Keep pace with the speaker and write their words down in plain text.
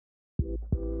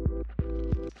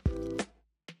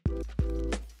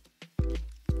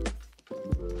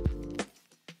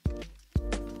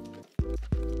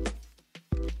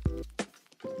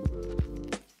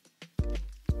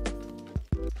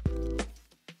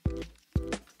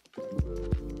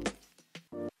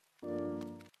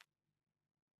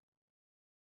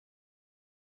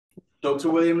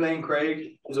Dr. William Lane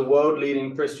Craig is a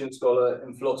world-leading Christian scholar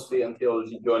in philosophy and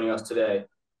theology joining us today.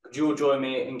 Could you all join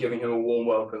me in giving him a warm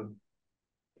welcome?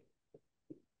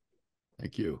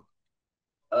 Thank you.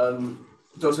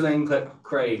 Dr. Lane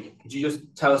Craig, could you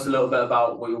just tell us a little bit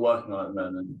about what you're working on at the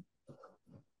moment?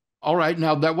 All right.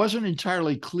 Now, that wasn't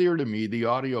entirely clear to me. The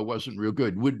audio wasn't real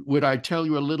good. Would I tell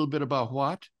you a little bit about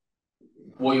what?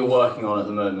 What you're working on at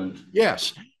the moment?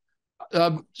 Yes.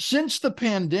 Since the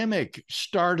pandemic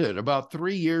started about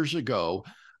 3 years ago,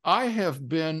 I have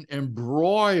been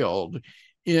embroiled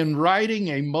in writing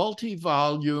a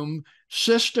multi-volume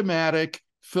systematic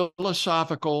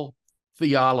philosophical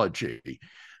theology.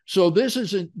 So this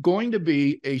is going to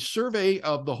be a survey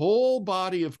of the whole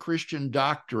body of Christian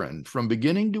doctrine from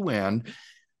beginning to end,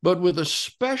 but with a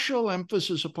special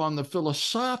emphasis upon the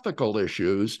philosophical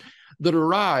issues that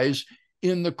arise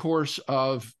in the course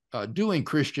of doing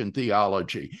Christian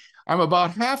theology. I'm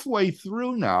about halfway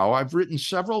through now. I've written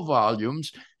several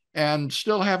volumes and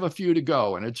still have a few to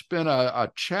go. And it's been a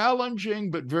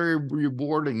challenging but very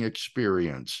rewarding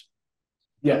experience.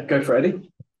 Yeah, go for it,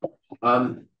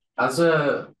 Eddie. As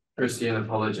a Christian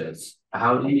apologist,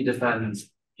 how do you defend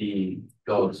the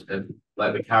God,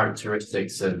 like the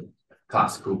characteristics of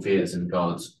classical theism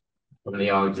gods from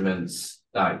the arguments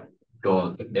that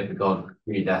God, if God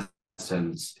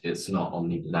predestines, it's not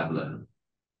omnibenevolent?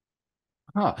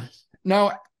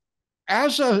 Now,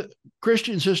 as a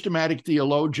Christian systematic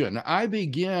theologian, I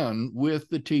begin with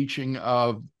the teaching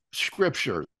of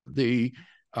Scripture, the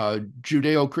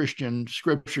Judeo-Christian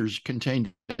scriptures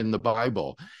contained in the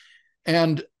Bible.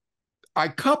 And I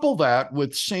couple that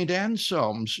with St.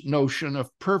 Anselm's notion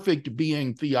of perfect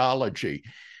being theology.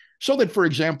 So that, for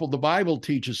example, the Bible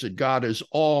teaches that God is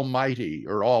almighty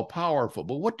or all-powerful.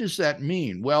 But what does that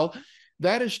mean? Well,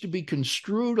 that is to be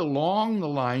construed along the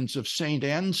lines of St.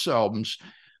 Anselm's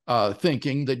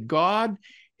thinking that God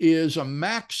is a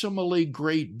maximally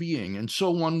great being. And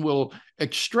so one will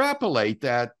extrapolate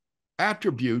that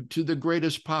attribute to the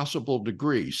greatest possible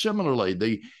degree. Similarly,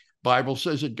 the Bible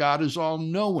says that God is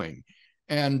all-knowing,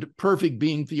 and perfect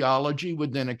being theology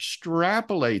would then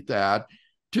extrapolate that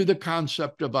to the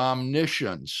concept of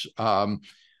omniscience. The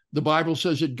Bible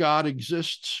says that God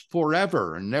exists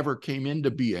forever and never came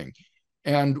into being.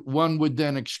 And one would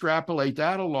then extrapolate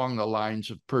that along the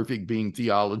lines of perfect being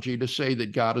theology to say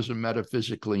that God is a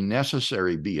metaphysically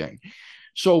necessary being.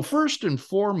 So first and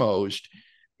foremost,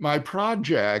 my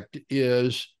project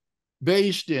is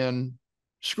based in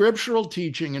scriptural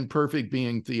teaching and perfect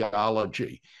being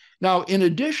theology. Now, in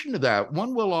addition to that,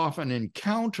 one will often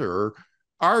encounter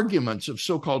arguments of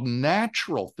so-called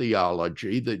natural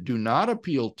theology that do not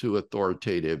appeal to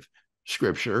authoritative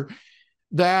scripture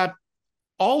that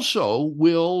also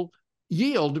will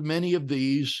yield many of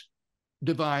these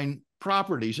divine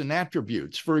properties and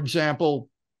attributes. For example,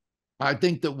 I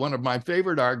think that one of my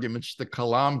favorite arguments, the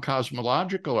Kalam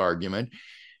cosmological argument,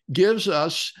 gives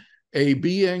us a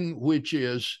being which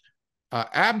is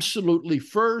absolutely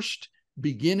first,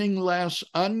 beginningless,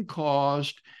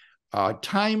 uncaused,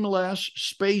 timeless,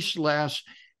 spaceless,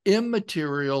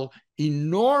 immaterial,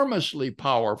 enormously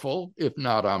powerful, if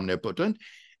not omnipotent,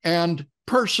 and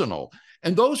personal.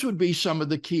 And those would be some of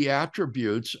the key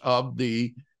attributes of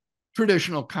the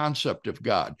traditional concept of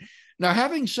God. Now,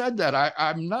 having said that,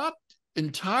 I'm not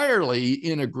entirely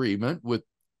in agreement with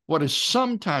what is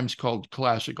sometimes called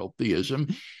classical theism.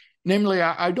 Namely,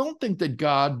 I don't think that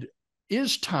God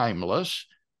is timeless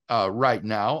right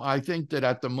now. I think that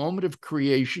at the moment of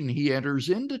creation, he enters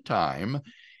into time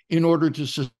in order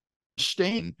to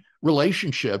sustain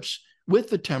relationships with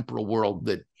the temporal world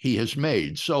that he has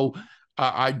made. So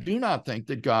I do not think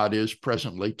that God is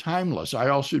presently timeless. I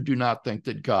also do not think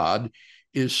that God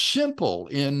is simple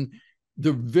in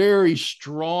the very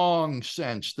strong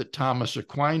sense that Thomas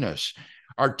Aquinas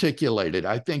articulated.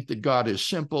 I think that God is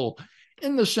simple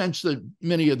in the sense that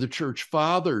many of the church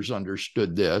fathers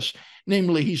understood this,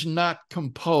 namely, he's not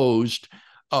composed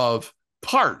of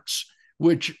parts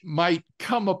which might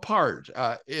come apart.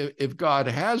 If God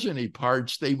has any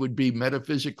parts, they would be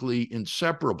metaphysically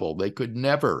inseparable. They could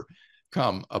never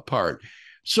come apart.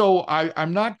 So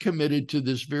I'm not committed to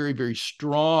this very, very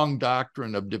strong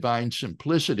doctrine of divine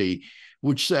simplicity,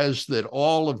 which says that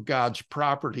all of God's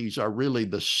properties are really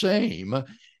the same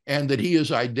and that he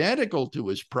is identical to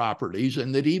his properties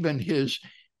and that even his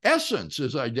essence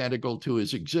is identical to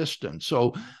his existence.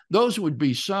 So those would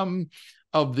be some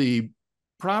of the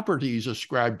properties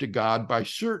ascribed to God by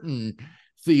certain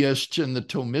theists in the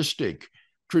Thomistic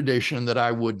tradition that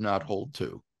I would not hold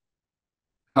to.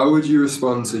 How would you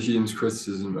respond to Hume's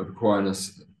criticism of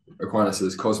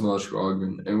Aquinas's cosmological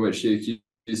argument, in which he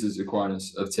uses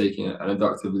Aquinas of taking an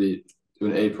inductive leap to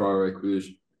an a priori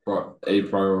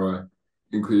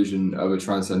conclusion of a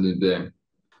transcendent being.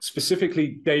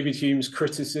 Specifically, David Hume's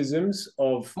criticisms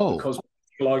of the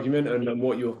cosmological argument, and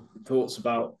what your thoughts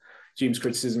about Hume's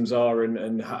criticisms are,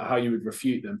 and how you would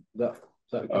refute them.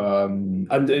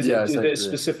 And is it a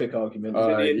specific argument?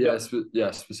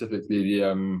 Specifically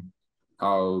the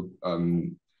how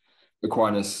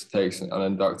Aquinas takes an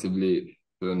inductive leap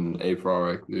to an a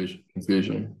priori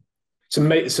conclusion. So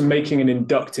making an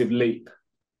inductive leap.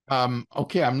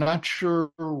 Okay, I'm not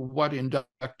sure what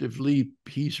inductive leap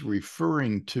he's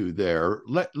referring to there.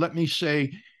 Let me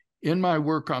say, in my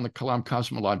work on the Kalam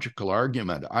cosmological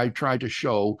argument, I try to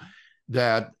show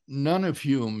that none of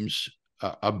Hume's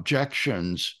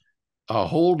objections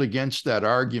hold against that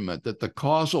argument, that the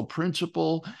causal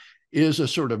principle is a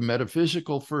sort of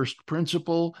metaphysical first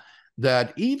principle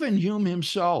that even Hume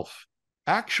himself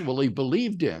actually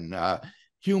believed in.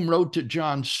 Hume wrote to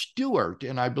John Stuart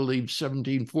in, I believe,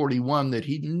 1741, that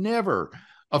he never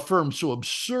affirmed so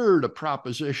absurd a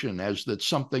proposition as that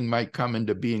something might come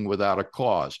into being without a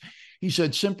cause. He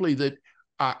said simply that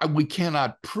we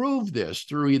cannot prove this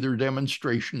through either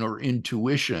demonstration or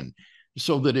intuition,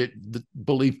 so that the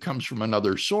belief comes from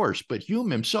another source. But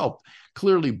Hume himself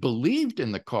clearly believed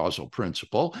in the causal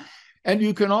principle. And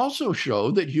you can also show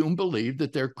that Hume believed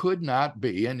that there could not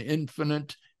be an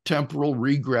infinite temporal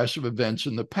regress of events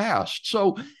in the past.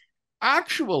 So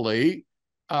actually,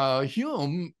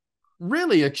 Hume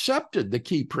really accepted the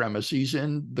key premises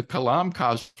in the Kalam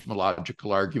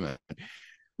cosmological argument.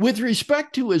 With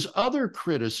respect to his other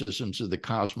criticisms of the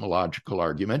cosmological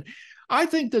argument, I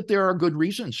think that there are good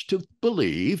reasons to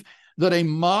believe that a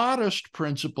modest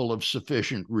principle of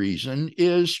sufficient reason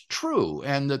is true,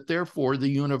 and that therefore the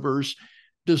universe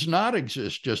does not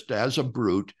exist just as a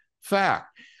brute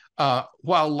fact.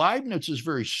 While Leibniz's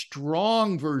very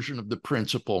strong version of the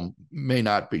principle may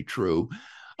not be true,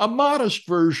 a modest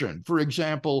version, for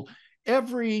example,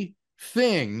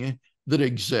 everything that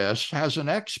exists has an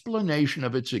explanation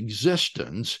of its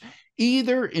existence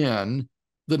either in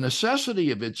the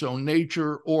necessity of its own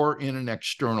nature or in an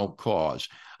external cause.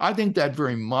 I think that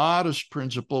very modest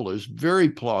principle is very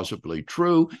plausibly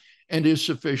true and is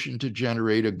sufficient to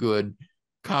generate a good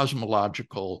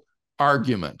cosmological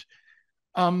argument.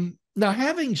 Now,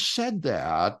 having said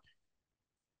that,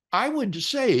 I would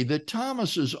say that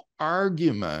Thomas's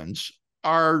arguments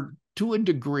are, to a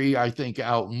degree, I think,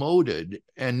 outmoded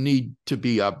and need to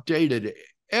be updated.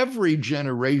 Every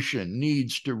generation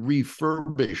needs to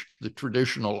refurbish the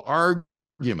traditional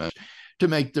arguments to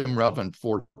make them relevant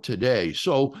for today.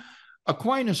 So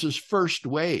Aquinas's first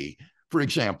way, for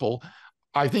example,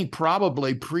 I think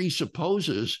probably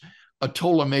presupposes a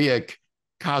Ptolemaic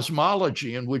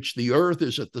cosmology in which the Earth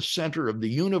is at the center of the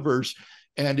universe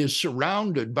and is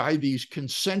surrounded by these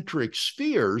concentric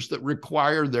spheres that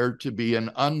require there to be an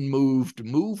unmoved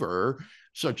mover,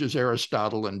 such as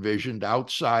Aristotle envisioned,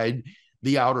 outside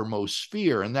the outermost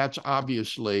sphere. And that's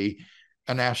obviously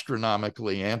an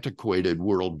astronomically antiquated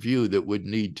worldview that would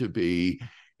need to be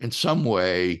in some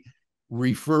way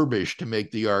refurbished to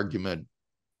make the argument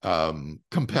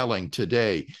compelling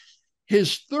today.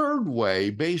 His third way,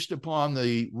 based upon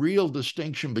the real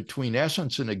distinction between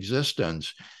essence and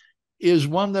existence, is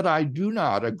one that I do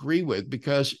not agree with,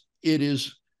 because it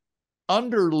is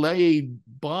underlaid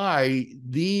by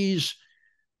these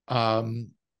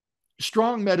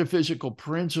strong metaphysical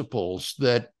principles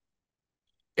that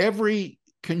every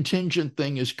contingent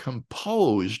thing is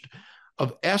composed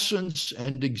of essence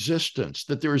and existence,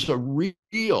 that there is a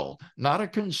real, not a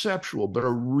conceptual, but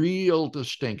a real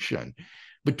distinction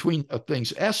between a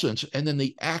thing's essence and then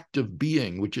the act of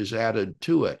being, which is added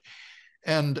to it.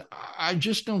 And I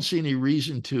just don't see any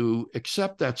reason to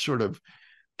accept that sort of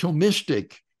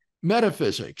Thomistic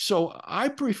metaphysics. So I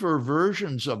prefer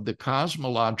versions of the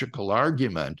cosmological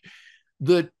argument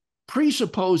that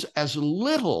presuppose as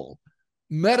little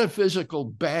metaphysical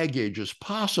baggage as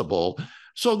possible,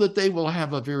 so that they will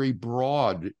have a very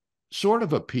broad sort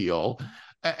of appeal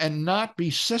and not be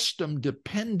system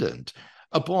dependent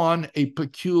upon a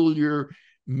peculiar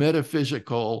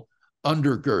metaphysical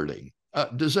undergirding.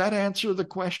 Does that answer the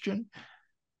question?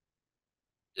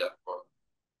 Yeah.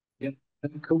 Yeah,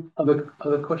 cool. Other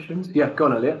questions? Yeah, go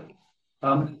on, Elliot.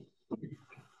 I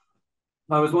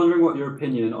was wondering what your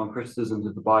opinion on criticisms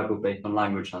of the Bible based on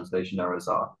language translation errors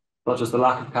are, such as the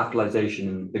lack of capitalization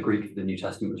in the Greek the New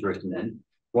Testament was written in.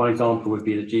 One example would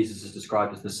be that Jesus is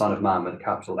described as the Son of Man with a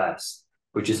capital S,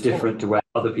 which is different to where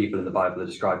other people in the Bible are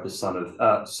described as Son of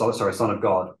God.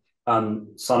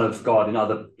 Son of God in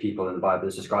other people in the Bible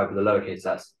is described with a lowercase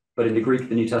s. But in the Greek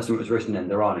the New Testament was written in,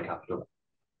 there are no capital.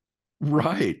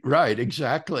 Right,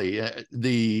 exactly.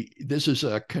 This is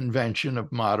a convention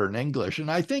of modern English, and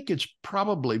I think it's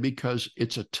probably because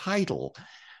it's a title.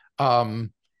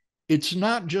 It's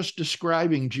not just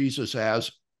describing Jesus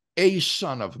as a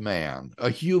son of man,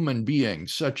 a human being,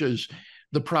 such as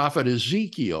the prophet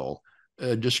Ezekiel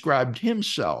described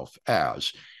himself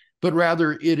as, but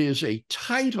rather it is a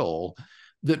title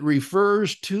that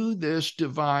refers to this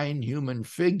divine human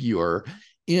figure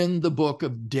in the book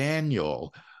of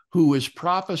Daniel, who is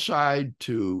prophesied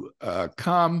to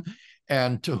come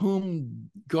and to whom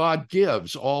God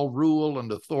gives all rule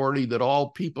and authority, that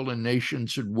all people and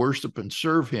nations should worship and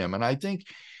serve him. And I think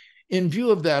in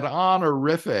view of that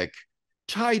honorific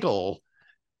title,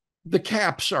 the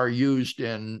caps are used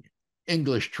in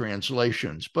English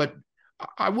translations, but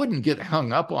I wouldn't get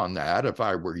hung up on that if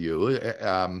I were you.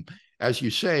 As you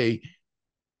say,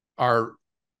 our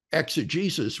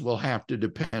exegesis will have to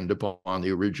depend upon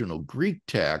the original Greek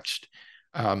text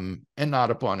and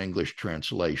not upon English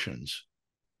translations.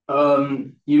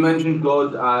 You mentioned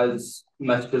God as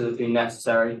metaphysically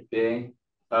necessary being.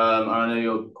 I know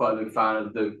you're quite a big fan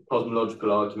of the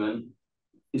cosmological argument.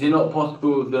 Is it not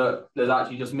possible that there's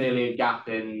actually just merely a gap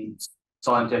in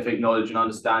scientific knowledge and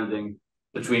understanding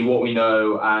between what we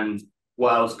know and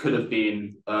what else could have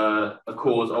been a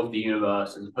cause of the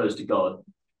universe as opposed to God?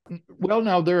 Well,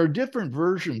 now there are different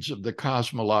versions of the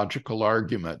cosmological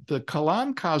argument. The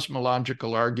Kalam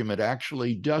cosmological argument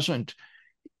actually doesn't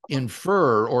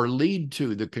infer or lead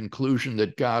to the conclusion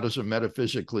that God is a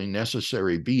metaphysically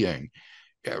necessary being.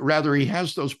 Rather, he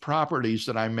has those properties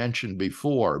that I mentioned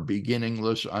before: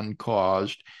 beginningless,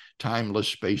 uncaused,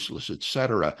 timeless, spaceless,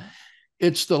 etc.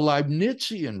 It's the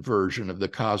Leibnizian version of the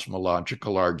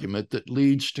cosmological argument that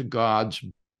leads to God's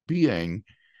being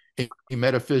a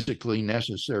metaphysically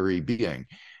necessary being.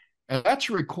 And that's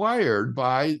required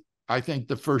by, I think,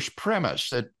 the first premise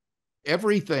that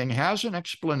everything has an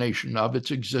explanation of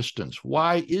its existence.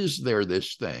 Why is there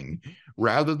this thing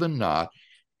rather than not?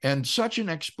 And such an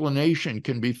explanation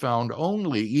can be found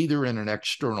only either in an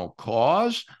external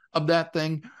cause of that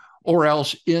thing or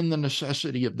else in the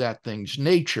necessity of that thing's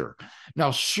nature.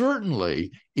 Now,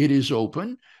 certainly it is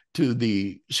open to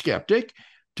the skeptic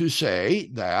to say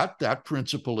that that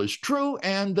principle is true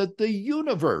and that the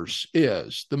universe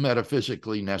is the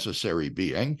metaphysically necessary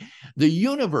being. The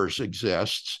universe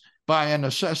exists by a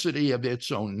necessity of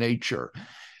its own nature.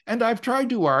 And I've tried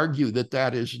to argue that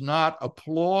that is not a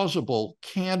plausible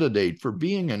candidate for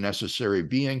being a necessary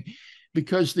being,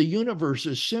 because the universe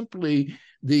is simply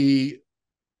the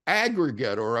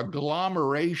aggregate or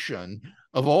agglomeration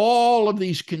of all of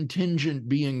these contingent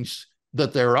beings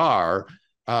that there are,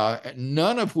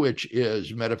 none of which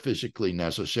is metaphysically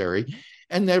necessary,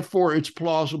 and therefore it's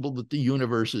plausible that the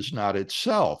universe is not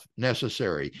itself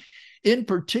necessary. In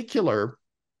particular,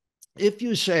 if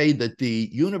you say that the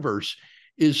universe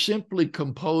is simply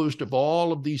composed of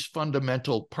all of these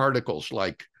fundamental particles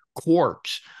like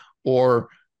quarks or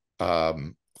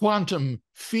quantum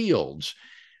fields,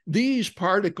 these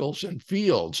particles and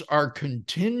fields are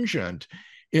contingent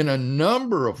in a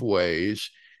number of ways,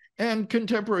 and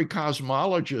contemporary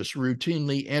cosmologists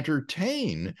routinely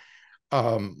entertain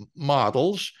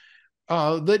models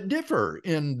that differ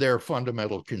in their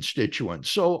fundamental constituents.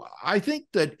 So I think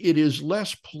that it is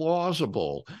less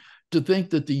plausible to think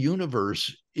that the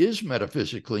universe is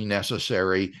metaphysically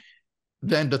necessary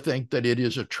than to think that it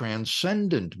is a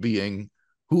transcendent being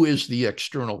who is the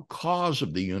external cause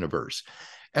of the universe.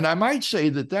 And I might say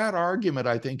that that argument,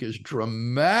 I think, is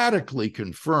dramatically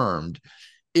confirmed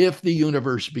if the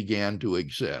universe began to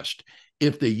exist.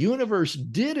 If the universe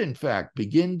did, in fact,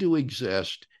 begin to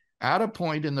exist at a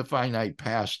point in the finite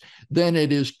past, then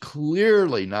it is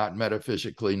clearly not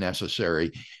metaphysically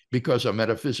necessary, because a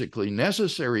metaphysically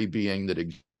necessary being that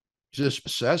exists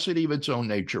necessity of its own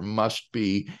nature must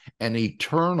be an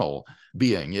eternal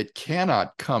being. It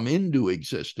cannot come into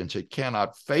existence. It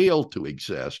cannot fail to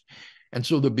exist. And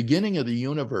so the beginning of the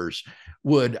universe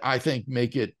would, I think,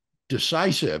 make it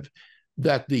decisive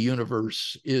that the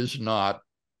universe is not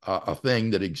a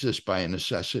thing that exists by a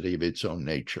necessity of its own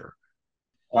nature.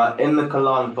 In the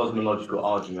Kalam cosmological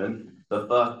argument, the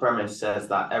first premise says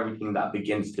that everything that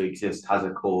begins to exist has a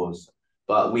cause,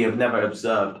 but we have never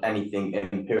observed anything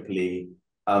empirically,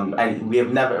 and we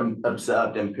have never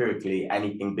observed empirically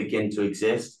anything begin to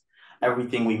exist.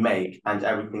 Everything we make and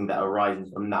everything that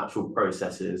arises from natural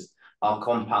processes are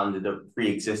compounded of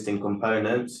pre-existing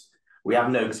components. We have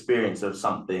no experience of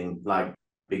something like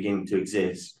beginning to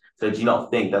exist. So do you not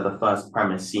think that the first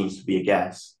premise seems to be a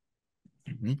guess?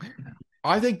 Mm-hmm.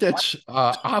 I think that's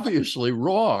obviously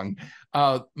wrong.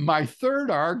 My third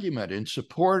argument in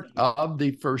support of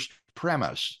the first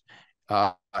premise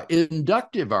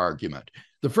inductive argument.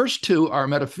 The first two are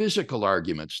metaphysical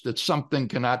arguments, that something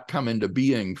cannot come into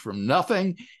being from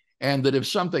nothing, and that if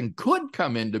something could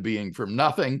come into being from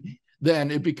nothing,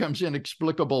 then it becomes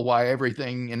inexplicable why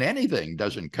everything and anything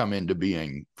doesn't come into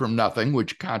being from nothing,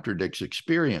 which contradicts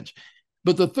experience.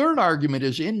 But the third argument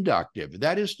is inductive.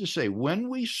 That is to say, when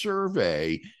we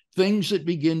survey things that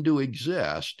begin to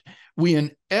exist, we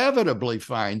inevitably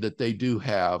find that they do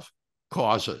have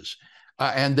causes.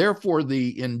 And therefore,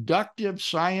 the inductive,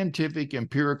 scientific,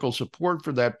 empirical support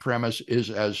for that premise is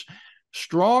as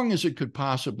strong as it could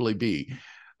possibly be.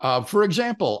 For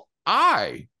example,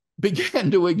 I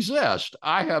began to exist.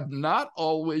 I have not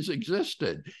always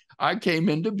existed. I came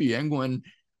into being when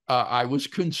I was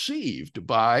conceived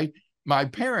by my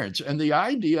parents. And the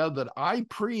idea that I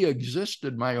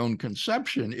pre-existed my own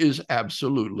conception is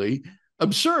absolutely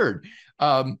absurd.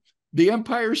 The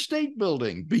Empire State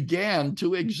Building began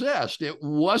to exist. It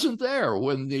wasn't there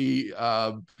when the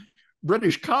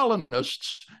British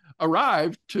colonists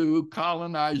arrived to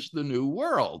colonize the New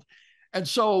World. And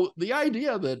so the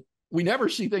idea that we never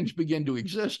see things begin to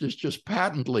exist is just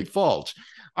patently false.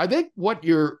 I think what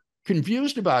you're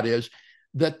confused about is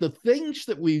that the things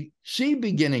that we see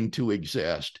beginning to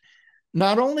exist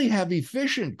not only have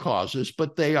efficient causes,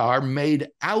 but they are made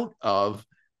out of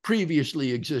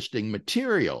previously existing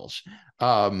materials,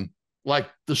 like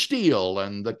the steel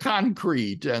and the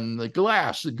concrete and the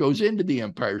glass that goes into the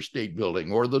Empire State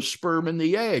Building, or the sperm and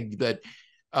the egg that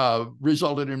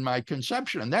resulted in my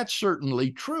conception. And that's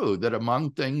certainly true, that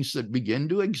among things that begin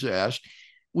to exist,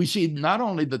 we see not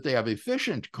only that they have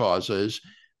efficient causes,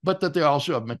 but that they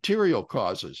also have material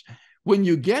causes. When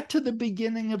you get to the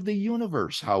beginning of the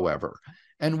universe, however,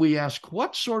 and we ask,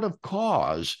 what sort of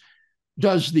cause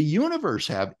does the universe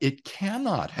have? It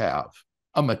cannot have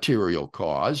a material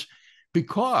cause,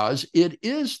 because it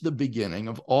is the beginning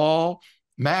of all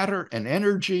matter and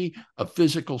energy, of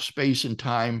physical space and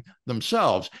time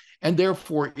themselves. And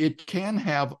therefore, it can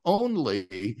have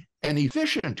only an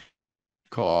efficient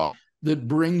cause that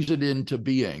brings it into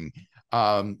being,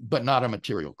 but not a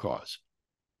material cause.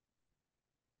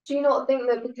 Do you not think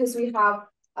that because we have,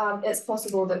 it's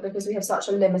possible that because we have such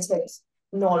a limited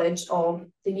knowledge of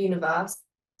the universe,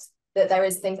 that there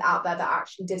is things out there that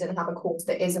actually didn't have a cause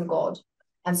that isn't God?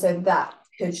 And so that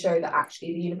could show that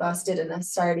actually the universe didn't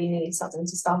necessarily need something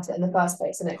to start it in the first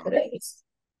place, and it could have.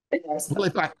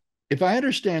 Well, if I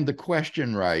understand the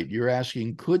question right, you're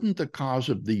asking, couldn't the cause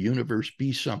of the universe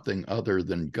be something other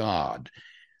than God?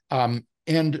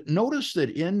 And notice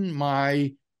that in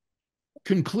my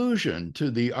conclusion to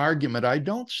the argument, I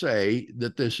don't say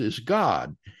that this is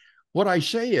God. What I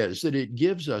say is that it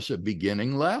gives us a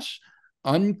beginningless,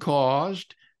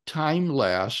 uncaused,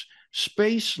 timeless,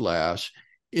 spaceless,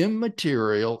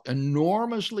 immaterial,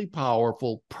 enormously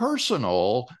powerful,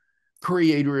 personal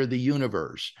creator of the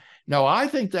universe. Now, I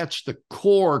think that's the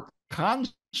core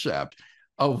concept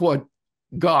of what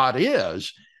God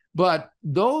is, but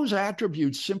those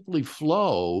attributes simply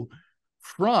flow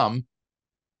from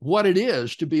what it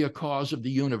is to be a cause of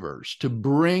the universe, to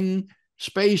bring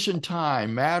space and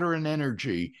time, matter and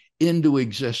energy into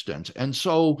existence. And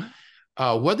so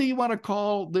whether you want to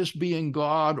call this being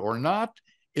God or not,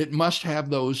 it must have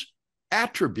those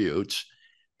attributes.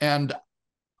 And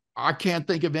I can't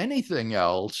think of anything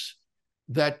else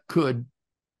that could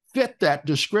fit that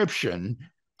description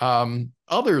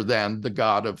other than the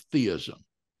God of theism.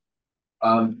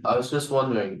 I was just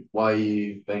wondering why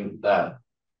you think that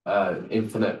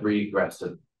infinite regress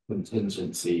of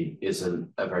contingency isn't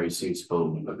a very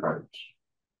suitable approach.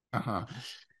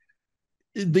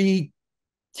 The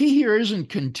key here isn't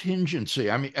contingency.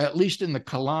 I mean, at least in the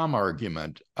Kalam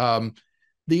argument,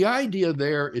 the idea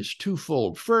there is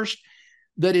twofold. First,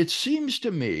 that it seems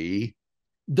to me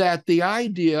that the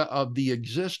idea of the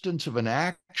existence of an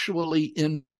actually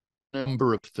infinite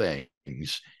number of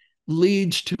things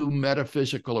leads to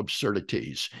metaphysical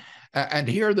absurdities. And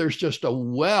here there's just a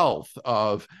wealth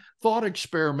of thought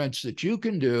experiments that you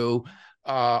can do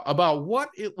about what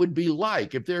it would be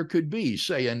like if there could be,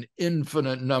 say, an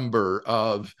infinite number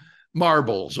of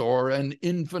marbles, or an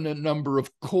infinite number of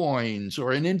coins,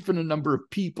 or an infinite number of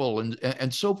people,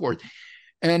 and so forth.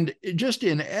 And just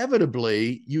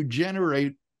inevitably, you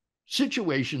generate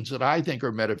situations that I think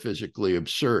are metaphysically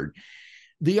absurd.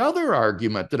 The other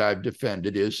argument that I've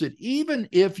defended is that even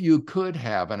if you could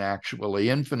have an actually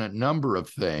infinite number of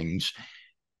things,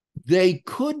 they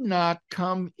could not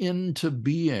come into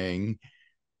being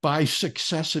by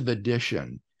successive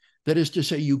addition. That is to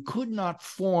say, you could not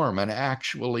form an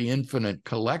actually infinite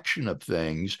collection of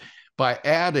things by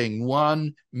adding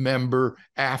one member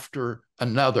after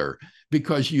another,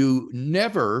 because you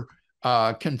never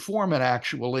can form an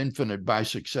actual infinite by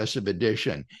successive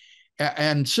addition.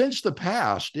 And since the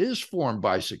past is formed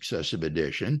by successive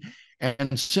addition,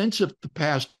 and since if the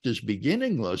past is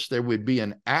beginningless, there would be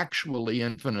an actually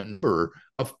infinite number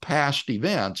of past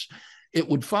events, it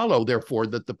would follow, therefore,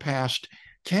 that the past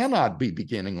cannot be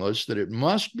beginningless, that it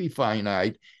must be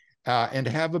finite and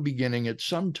have a beginning at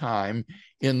some time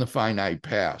in the finite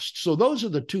past. So those are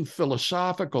the two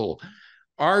philosophical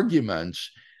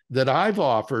arguments that I've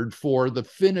offered for the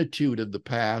finitude of the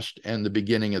past and the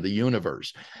beginning of the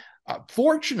universe.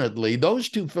 Fortunately, those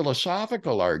two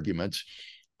philosophical arguments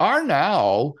are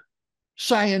now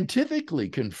scientifically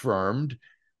confirmed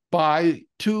by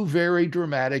two very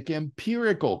dramatic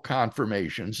empirical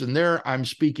confirmations. And there I'm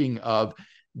speaking of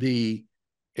the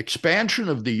expansion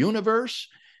of the universe,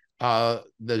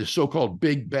 the so-called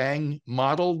Big Bang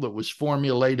model that was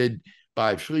formulated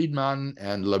by Friedman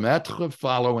and Lemaitre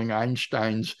following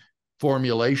Einstein's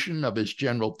formulation of his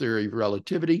general theory of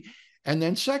relativity. And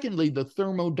then secondly, the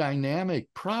thermodynamic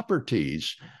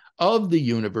properties of the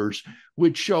universe,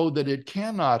 which show that it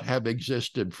cannot have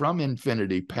existed from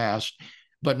infinity past,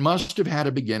 but must have had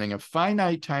a beginning a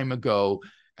finite time ago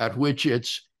at which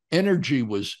its energy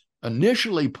was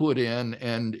initially put in,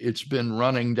 and it's been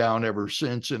running down ever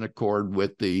since in accord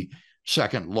with the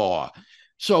second law.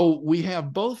 So we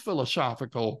have both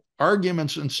philosophical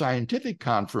arguments and scientific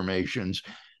confirmations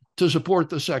to support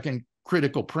the second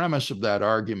critical premise of that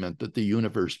argument, that the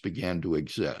universe began to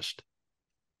exist.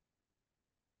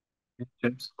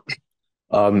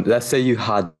 Let's say you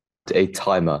had a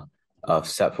timer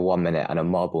set for 1 minute and a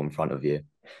marble in front of you,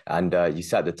 and you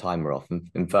set the timer off.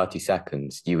 In 30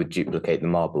 seconds, you would duplicate the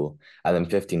marble, and then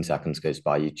 15 seconds goes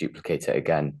by, you duplicate it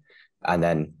again, and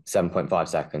then 7.5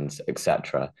 seconds,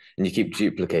 etc. And you keep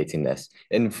duplicating this.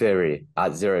 In theory,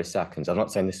 at 0 seconds, I'm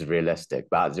not saying this is realistic,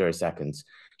 but at 0 seconds,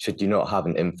 should you not have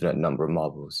an infinite number of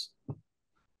marbles?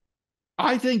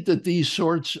 I think that these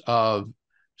sorts of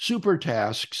super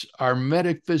tasks are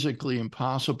metaphysically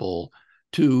impossible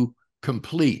to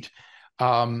complete.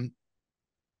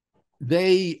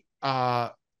 They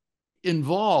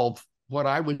involve what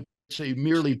I would say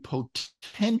merely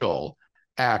potential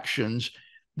actions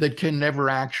that can never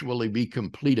actually be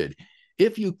completed.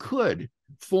 If you could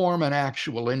form an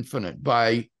actual infinite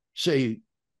by, say,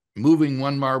 moving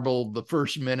one marble the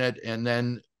first minute and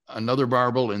then another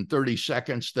marble in 30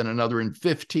 seconds, then another in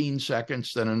 15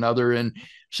 seconds, then another in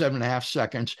 7.5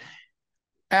 seconds.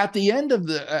 At the end of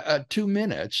the 2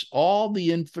 minutes, all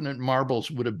the infinite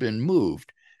marbles would have been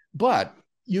moved. But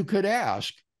you could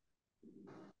ask,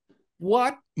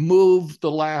 what moved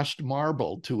the last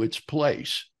marble to its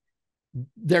place?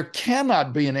 There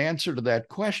cannot be an answer to that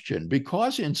question,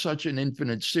 because in such an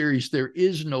infinite series, there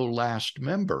is no last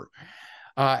member.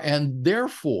 And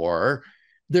therefore,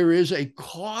 there is a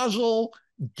causal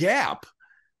gap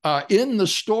in the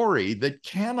story that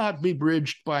cannot be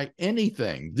bridged by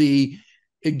anything. The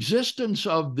existence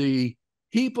of the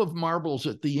heap of marbles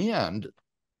at the end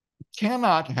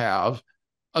cannot have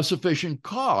a sufficient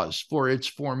cause for its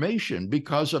formation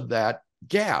because of that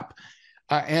gap.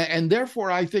 And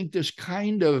therefore, I think this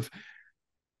kind of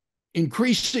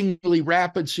increasingly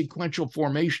rapid sequential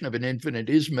formation of an infinite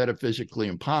is metaphysically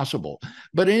impossible.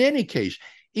 But in any case,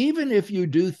 even if you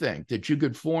do think that you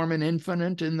could form an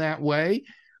infinite in that way,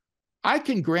 I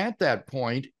can grant that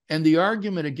point, and the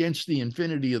argument against the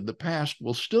infinity of the past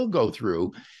will still go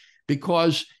through,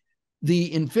 because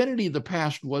the infinity of the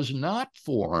past was not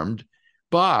formed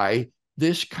by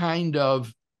this kind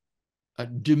of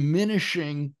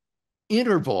diminishing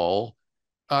interval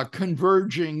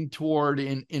converging toward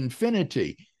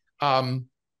infinity.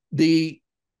 The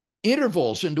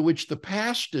intervals into which the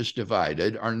past is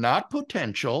divided are not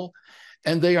potential,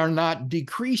 and they are not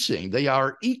decreasing. They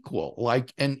are equal,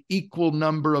 like an equal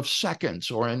number of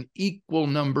seconds or an equal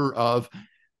number of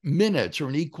minutes or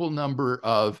an equal number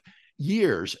of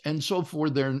years, and so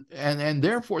forth. And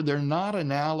therefore, they're not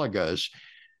analogous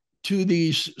to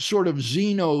these sort of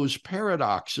Zeno's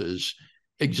paradoxes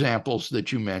examples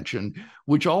that you mentioned,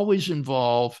 which always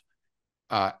involve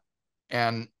a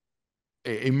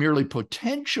merely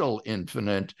potential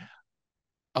infinite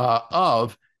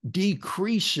of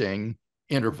decreasing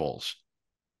intervals.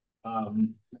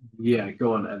 Yeah,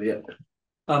 go on, Elliot.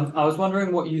 I was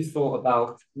wondering what you thought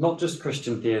about not just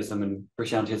Christian theism and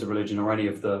Christianity as a religion or any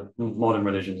of the modern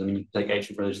religions. I mean, you can take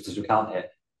ancient religions into account here,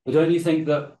 but don't you think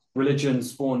that religion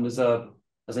spawned as a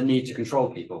need to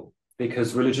control people?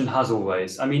 Because religion has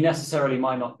always, I mean, necessarily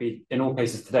might not be in all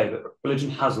cases today, but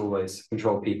religion has always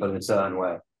controlled people in a certain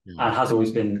way, and has always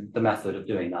been the method of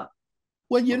doing that.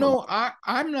 Well, you know,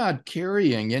 I'm not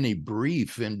carrying any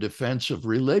brief in defense of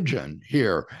religion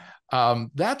here.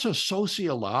 That's a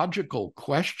sociological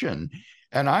question.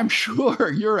 And I'm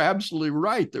sure you're absolutely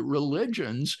right that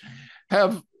religions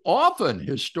have often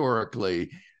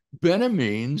historically been a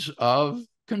means of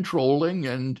controlling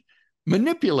and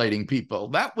manipulating people.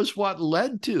 That was what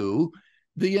led to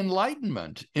the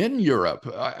Enlightenment in Europe,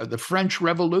 the French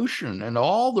Revolution, and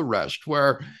all the rest,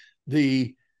 where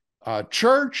the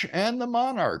church and the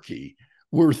monarchy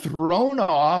were thrown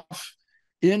off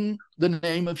in the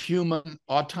name of human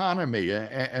autonomy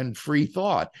and free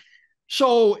thought.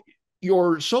 So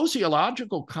your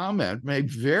sociological comment may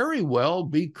very well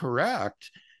be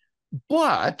correct,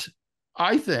 but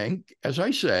I think, as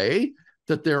I say,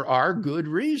 that there are good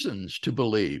reasons to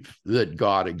believe that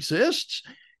God exists.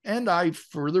 And I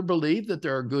further believe that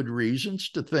there are good reasons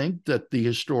to think that the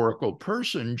historical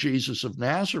person, Jesus of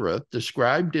Nazareth,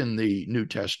 described in the New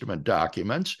Testament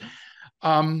documents,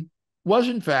 was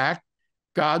in fact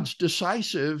God's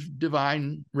decisive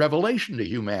divine revelation to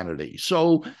humanity.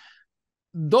 So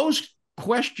those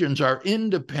questions are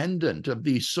independent of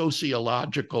these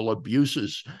sociological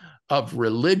abuses of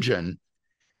religion.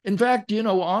 In fact,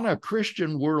 on a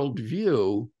Christian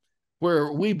worldview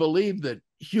where we believe that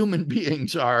human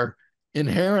beings are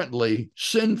inherently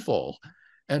sinful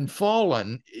and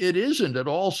fallen, it isn't at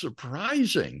all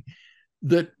surprising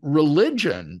that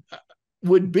religion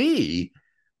would be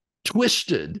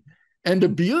twisted and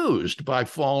abused by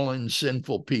fallen,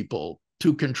 sinful people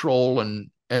to control and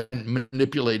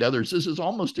manipulate others. This is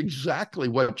almost exactly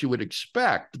what you would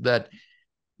expect, that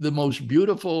the most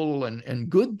beautiful and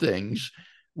good things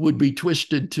would be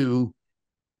twisted to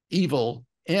evil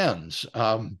ends.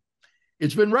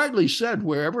 It's been rightly said,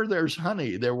 wherever there's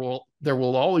honey, there will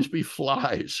always be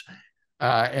flies.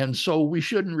 And so we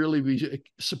shouldn't really be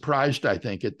surprised, I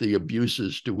think, at the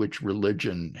abuses to which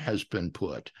religion has been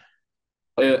put.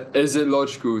 Is it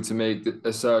logical to make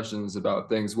assertions about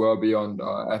things well beyond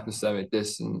our epistemic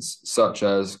distance, such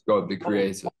as God the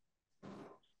Creator?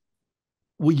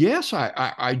 Well, yes,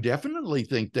 I definitely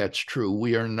think that's true.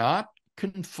 We are not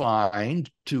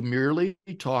confined to merely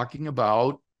talking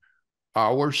about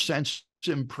our sense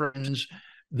impressions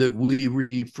that we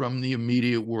read from the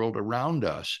immediate world around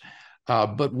us,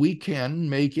 but we can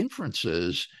make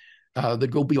inferences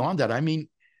that go beyond that. I mean,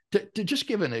 to just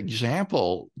give an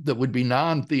example that would be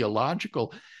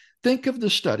non-theological, think of the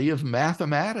study of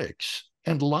mathematics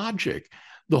and logic,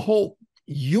 the whole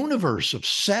universe of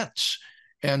sets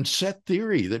and set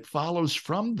theory that follows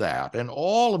from that, and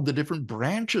all of the different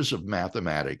branches of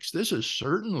mathematics. This is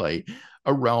certainly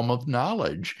a realm of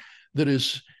knowledge that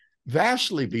is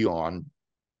vastly beyond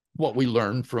what we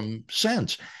learn from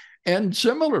sense. And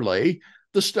similarly,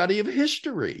 the study of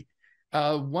history.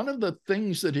 One of the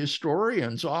things that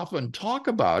historians often talk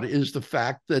about is the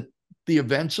fact that the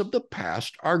events of the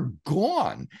past are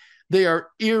gone. They are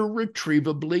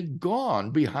irretrievably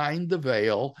gone behind the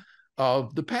veil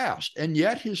of the past. And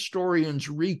yet historians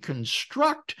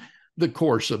reconstruct the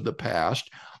course of the past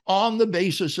on the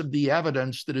basis of the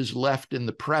evidence that is left in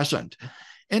the present.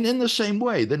 And in the same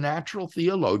way, the natural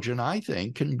theologian, I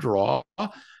think, can draw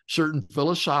certain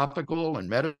philosophical and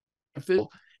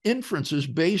metaphysical inferences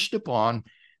based upon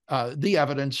the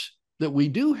evidence that we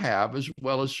do have, as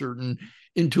well as certain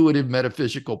intuitive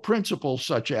metaphysical principles,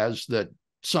 such as that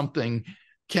something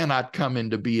cannot come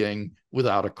into being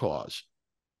without a cause.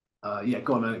 Yeah,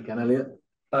 go on again, Elliot.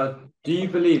 Do you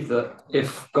believe that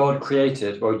if God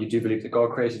created, or you do believe that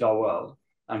God created our world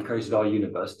and created our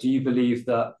universe, do you believe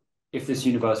that if this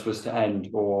universe was to end,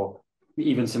 or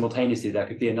even simultaneously, there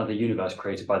could be another universe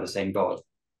created by the same God?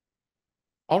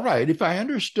 All right. If I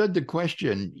understood the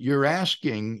question, you're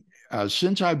asking,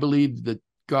 since I believe that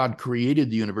God created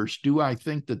the universe, do I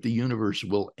think that the universe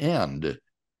will end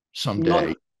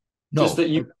someday? No. Just that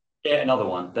you create another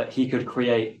one, that he could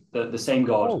create, the same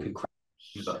God could create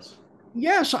the universe.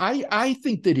 Yes, I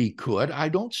think that he could. I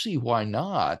don't see why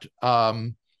not.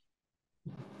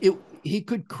 He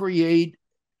could create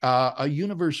a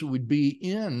universe that would be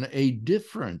in a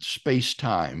different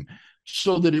space-time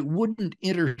so that it wouldn't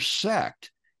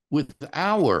intersect with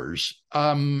ours,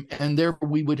 and therefore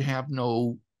we would have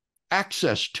no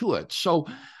access to it. So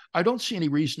I don't see any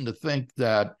reason to think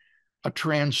that a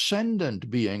transcendent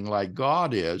being like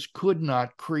God is could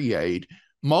not create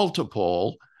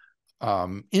multiple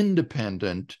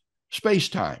independent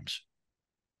space-times.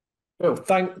 Well,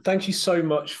 thank you so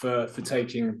much for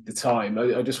taking the time.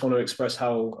 I just want to express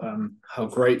how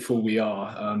grateful we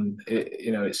are.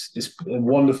 It's a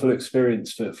wonderful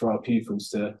experience for our pupils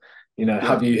to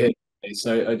have you here today.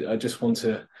 So I just want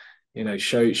to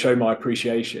show my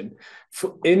appreciation.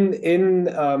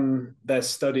 In their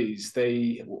studies,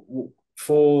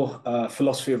 for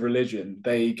philosophy of religion,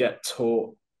 they get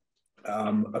taught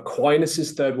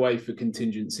Aquinas' third way for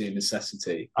contingency and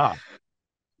necessity.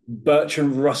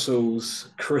 Bertrand Russell's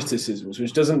criticisms,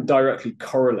 which doesn't directly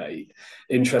correlate,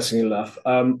 interestingly enough.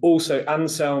 Also,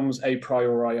 Anselm's a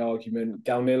priori argument,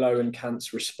 Galileo and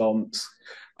Kant's response,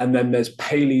 and then there's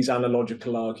Paley's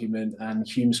analogical argument and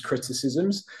Hume's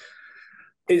criticisms.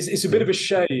 It's a bit of a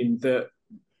shame that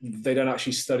they don't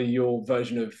actually study your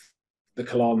version of the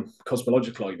Kalam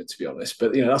cosmological argument, to be honest.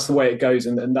 But that's the way it goes,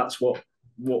 and that's what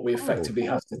we effectively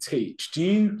have to teach. Do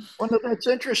you? Well, no, that's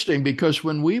interesting, because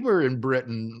when we were in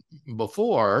Britain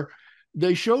before,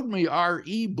 they showed me our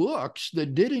e-books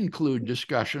that did include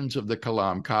discussions of the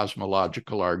Kalam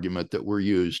cosmological argument that were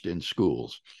used in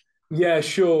schools. Yeah,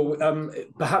 sure.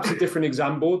 Perhaps a different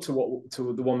exam board to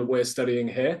the one that we're studying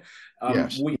here.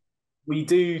 Yes. We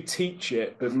do teach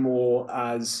it, but more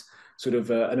as sort of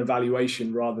an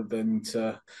evaluation rather than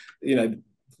to,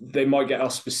 they might get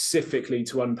us specifically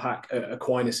to unpack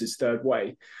Aquinas' third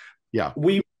way. Yeah.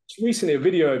 We recently a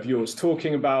video of yours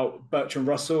talking about Bertrand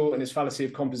Russell and his fallacy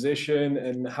of composition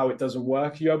and how it doesn't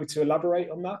work. Are you able to elaborate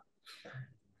on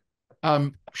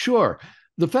that? Sure.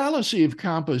 The fallacy of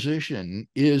composition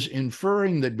is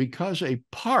inferring that because a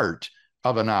part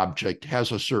of an object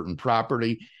has a certain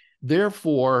property,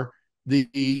 therefore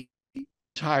the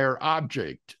entire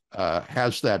object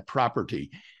has that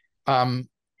property. And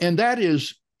that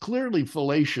is clearly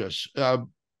fallacious.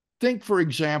 Think, for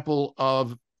example,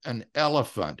 of an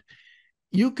elephant.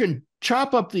 You can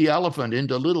chop up the elephant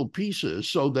into little pieces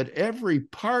so that every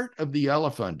part of the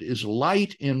elephant is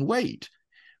light in weight,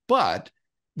 but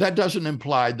that doesn't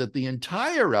imply that the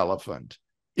entire elephant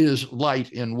is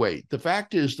light in weight. The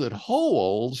fact is that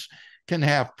wholes can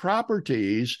have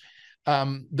properties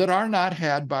that are not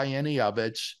had by any of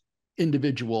its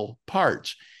individual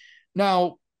parts.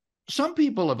 Now, some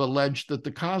people have alleged that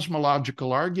the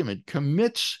cosmological argument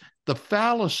commits the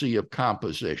fallacy of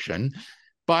composition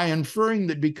by inferring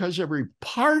that because every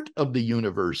part of the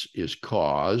universe is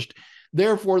caused,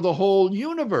 therefore the whole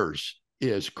universe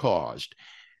is caused.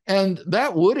 And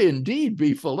that would indeed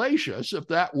be fallacious if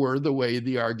that were the way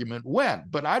the argument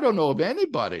went. But I don't know of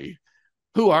anybody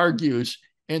who argues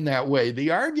in that way.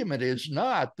 The argument is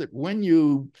not that when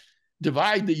you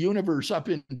divide the universe up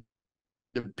into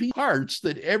parts,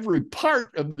 that every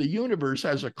part of the universe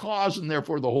has a cause and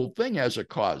therefore the whole thing has a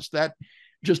cause. That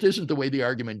just isn't the way the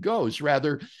argument goes.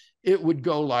 Rather, it would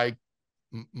go like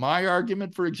my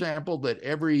argument, for example, that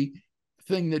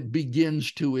everything that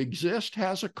begins to exist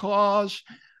has a cause.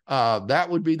 That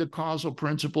would be the causal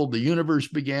principle. The universe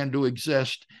began to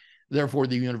exist, therefore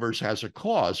the universe has a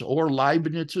cause. Or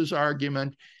Leibniz's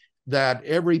argument that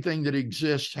everything that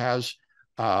exists has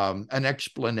an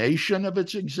explanation of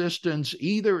its existence,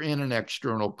 either in an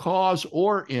external cause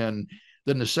or in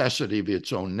the necessity of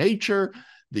its own nature.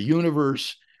 The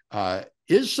universe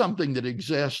is something that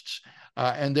exists,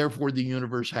 and therefore the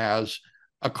universe has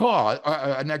a cause,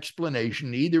 an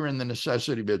explanation, either in the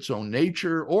necessity of its own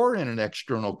nature or in an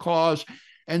external cause.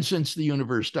 And since the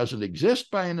universe doesn't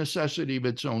exist by a necessity of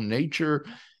its own nature,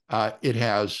 it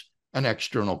has an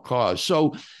external cause.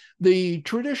 So the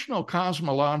traditional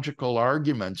cosmological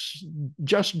arguments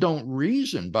just don't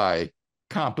reason by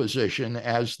composition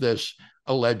as this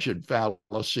alleged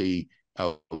fallacy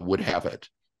would have it.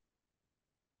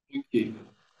 Thank you.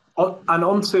 And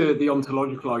onto the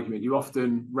ontological argument, you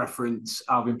often reference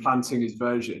Alvin Plantinga's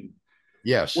version.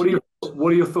 Yes. What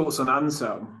are your thoughts on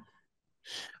Anselm?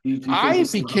 I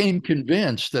became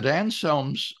convinced that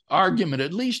Anselm's argument,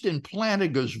 at least in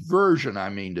Plantinga's version, I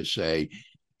mean to say,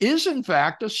 is in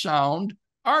fact a sound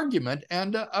argument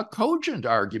and a cogent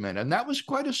argument. And that was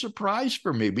quite a surprise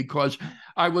for me because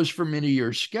I was for many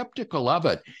years skeptical of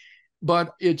it.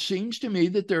 But it seems to me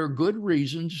that there are good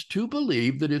reasons to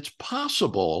believe that it's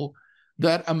possible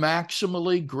that a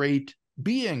maximally great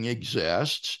being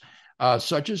exists,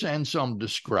 such as Anselm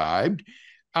described,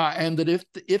 and that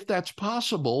if that's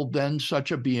possible, then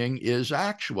such a being is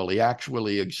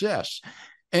actually exists.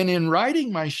 And in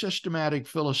writing my systematic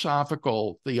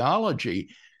philosophical theology,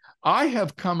 I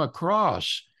have come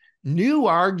across new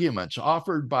arguments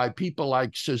offered by people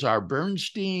like Cesar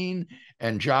Bernstein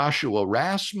and Joshua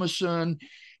Rasmussen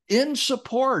in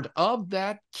support of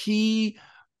that key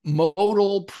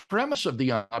modal premise of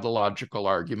the ontological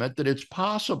argument that it's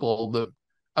possible that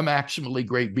a maximally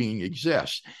great being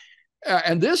exists.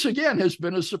 And this, again, has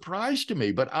been a surprise to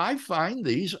me, but I find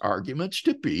these arguments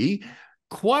to be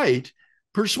quite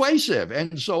persuasive.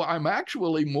 And so I'm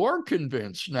actually more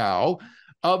convinced now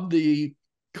of the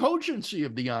cogency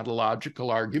of the ontological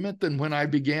argument than when I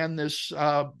began this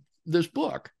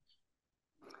book.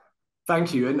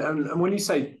 Thank you. And when you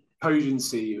say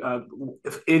cogency,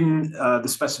 in the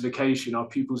specification, our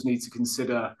pupils need to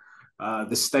consider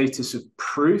the status of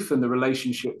proof and the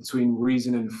relationship between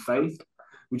reason and faith.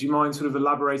 Would you mind sort of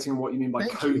elaborating on what you mean by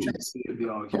cogency of the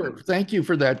argument? Sure. Thank you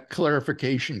for that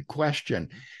clarification question.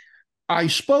 I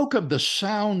spoke of the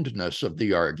soundness of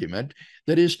the argument,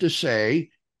 that is to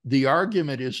say, the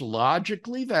argument is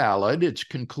logically valid, its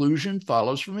conclusion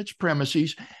follows from its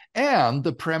premises, and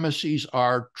the premises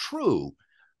are true,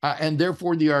 and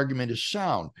therefore the argument is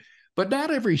sound. But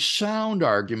not every sound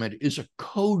argument is a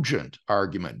cogent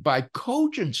argument. By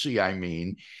cogency, I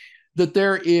mean that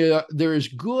there is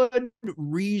good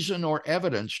reason or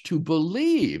evidence to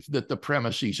believe that the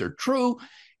premises are true,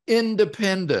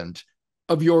 independent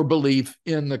of your belief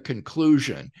in the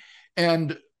conclusion.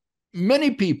 And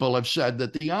many people have said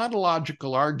that the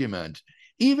ontological argument,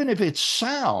 even if it's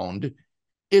sound,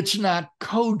 it's not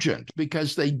cogent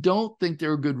because they don't think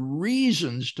there are good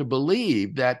reasons to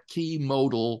believe that key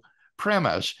modal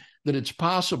premise that it's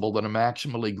possible that a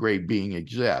maximally great being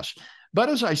exists. But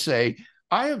as I say,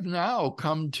 I have now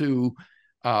come to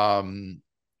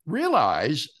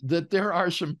realize that there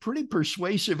are some pretty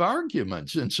persuasive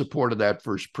arguments in support of that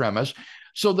first premise,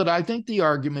 so that I think the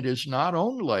argument is not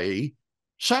only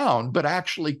sound, but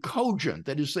actually cogent.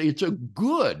 That is to say, it's a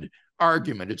good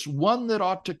argument. It's one that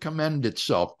ought to commend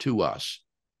itself to us.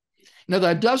 Now,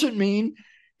 that doesn't mean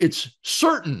it's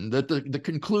certain that the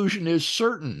conclusion is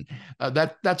certain.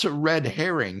 That's a red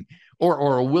herring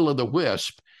or a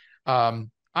will-o'-the-wisp.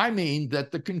 I mean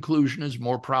that the conclusion is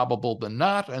more probable than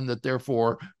not, and that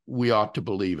therefore we ought to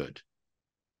believe it.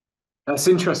 That's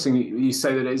interesting you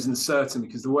say that it isn't certain,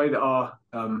 because the way that our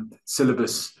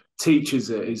syllabus teaches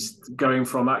it is going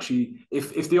from actually,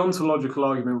 if the ontological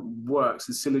argument works,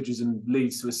 the syllogism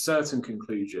leads to a certain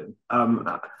conclusion.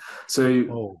 But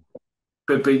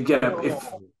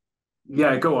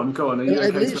yeah, go on.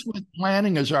 At least with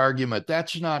Plantinga's argument,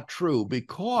 that's not true,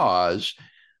 because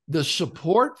the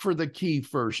support for the key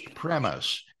first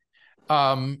premise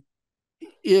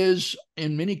is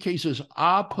in many cases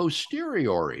a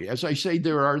posteriori. As I say,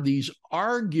 there are these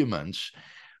arguments.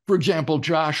 For example,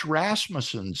 Josh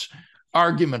Rasmussen's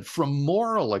argument from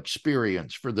moral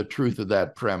experience for the truth of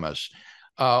that premise,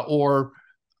 or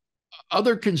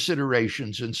other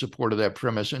considerations in support of that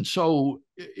premise. And so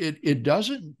it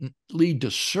doesn't lead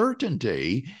to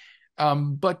certainty,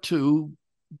 but to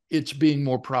it's being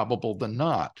more probable than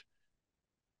not.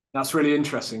 That's really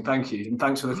interesting. Thank you. And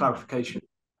thanks for the clarification.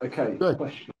 Okay, good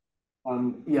question.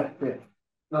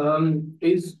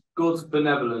 Is God's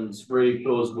benevolence really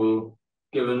plausible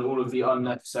given all of the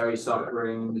unnecessary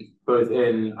suffering both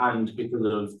in and because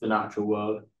of the natural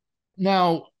world?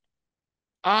 Now,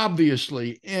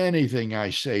 obviously, anything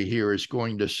I say here is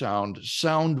going to sound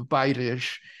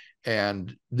soundbite-ish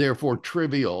and therefore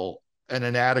trivial and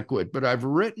inadequate, but I've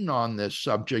written on this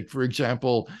subject, for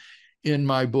example, in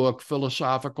my book,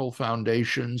 Philosophical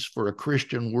Foundations for a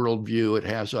Christian Worldview. It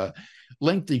has a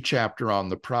lengthy chapter on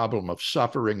the problem of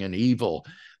suffering and evil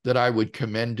that I would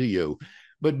commend to you.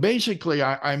 But basically,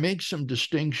 I make some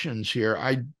distinctions here.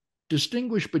 I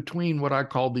distinguish between what I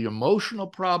call the emotional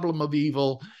problem of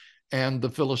evil and the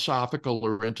philosophical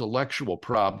or intellectual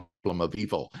problem of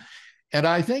evil. And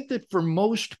I think that for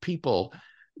most people,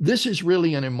 this is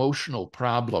really an emotional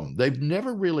problem. They've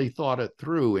never really thought it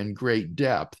through in great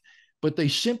depth, but they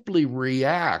simply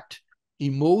react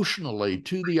emotionally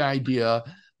to the idea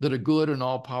that a good and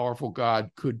all-powerful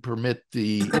God could permit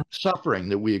the suffering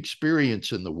that we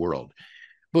experience in the world.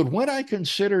 But when I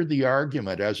consider the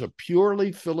argument as a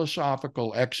purely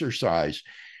philosophical exercise,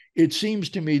 it seems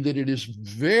to me that it is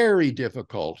very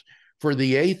difficult for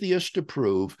the atheist to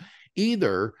prove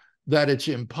either that it's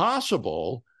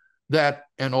impossible that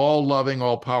an all-loving,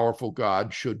 all-powerful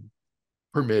God should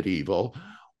permit evil,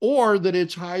 or that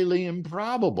it's highly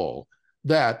improbable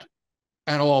that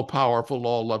an all-powerful,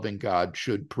 all-loving God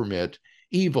should permit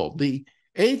evil. The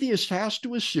atheist has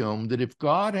to assume that if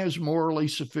God has morally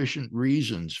sufficient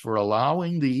reasons for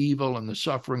allowing the evil and the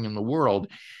suffering in the world,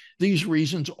 these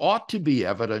reasons ought to be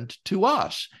evident to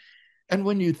us. And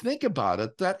when you think about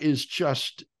it, that is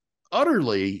just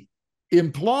utterly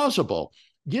implausible.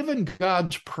 Given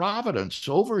God's providence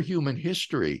over human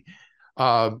history,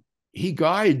 he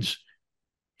guides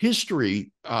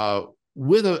history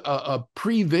with a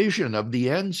prevision of the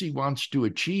ends he wants to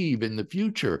achieve in the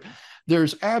future.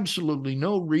 There's absolutely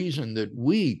no reason that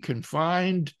we,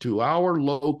 confined to our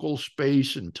local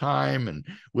space and time and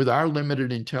with our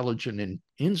limited intelligence and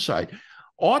insight,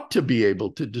 ought to be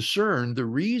able to discern the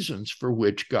reasons for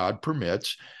which God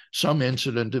permits some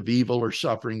incident of evil or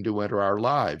suffering to enter our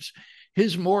lives.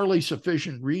 his morally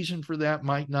sufficient reason for that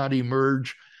might not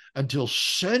emerge until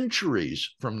centuries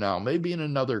from now, maybe in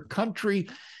another country,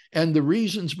 and the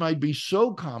reasons might be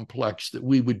so complex that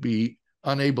we would be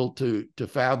unable to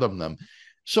fathom them.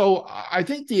 So I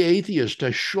think the atheist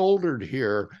has shouldered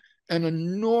here an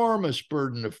enormous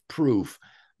burden of proof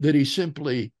that he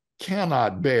simply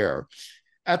cannot bear.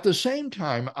 At the same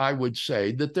time, I would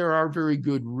say that there are very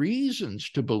good reasons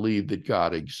to believe that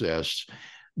God exists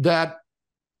that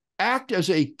act as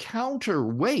a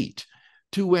counterweight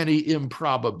to any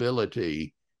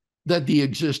improbability that the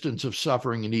existence of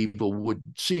suffering and evil would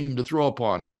seem to throw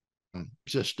upon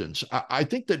existence. I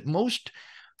think that most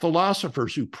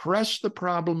philosophers who press the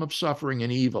problem of suffering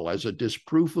and evil as a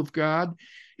disproof of God,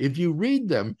 if you read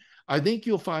them, I think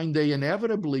you'll find they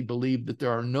inevitably believe that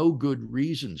there are no good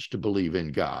reasons to believe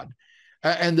in God,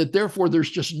 and that therefore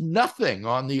there's just nothing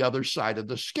on the other side of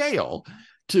the scale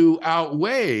to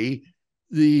outweigh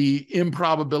the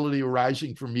improbability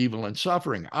arising from evil and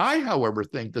suffering. I, however,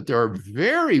 think that there are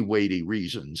very weighty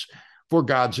reasons for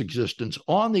God's existence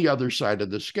on the other side of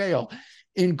the scale,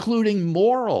 including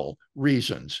moral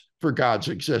reasons for God's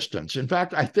existence. In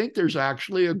fact, I think there's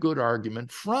actually a good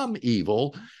argument from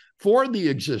evil for the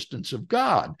existence of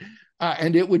God.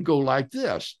 And it would go like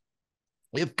this.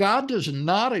 If God does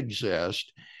not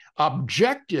exist,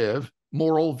 objective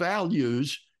moral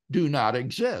values do not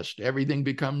exist. Everything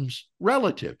becomes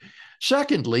relative.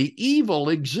 Secondly, evil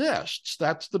exists.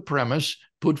 That's the premise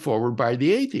put forward by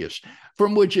the atheist,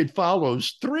 from which it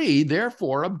follows three,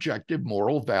 therefore, objective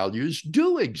moral values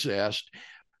do exist,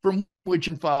 from which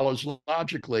it follows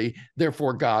logically,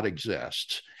 therefore, God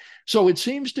exists. So it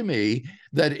seems to me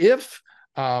that if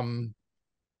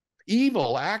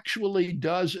evil actually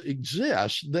does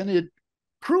exist, then it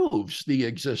proves the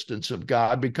existence of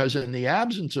God, because in the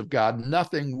absence of God,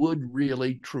 nothing would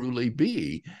really truly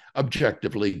be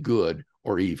objectively good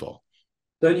or evil.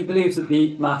 Don't you believe that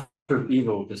the matter of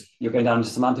evil, just you're going down into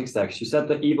semantics there, because you said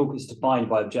that evil is defined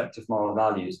by objective moral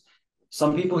values.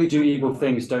 Some people who do evil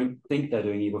things don't think they're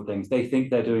doing evil things. They think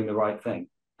they're doing the right thing.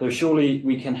 So surely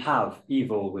we can have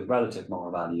evil with relative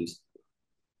moral values.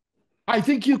 I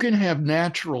think you can have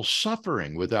natural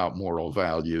suffering without moral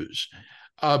values.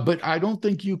 But I don't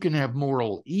think you can have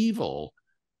moral evil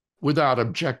without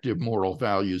objective moral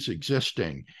values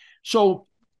existing. So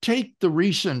take the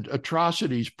recent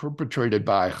atrocities perpetrated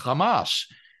by Hamas.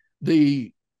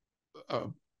 The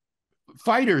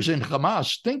fighters in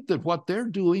Hamas think that what they're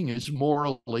doing is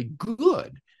morally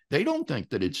good. They don't think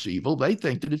that it's evil. They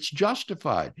think that it's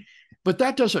justified. But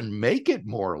that doesn't make it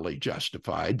morally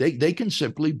justified. They can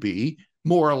simply be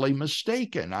morally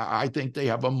mistaken. I think they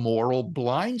have a moral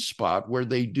blind spot where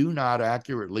they do not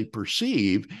accurately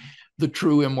perceive the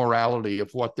true immorality of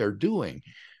what they're doing.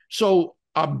 So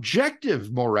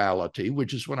objective morality,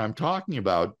 which is what I'm talking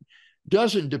about,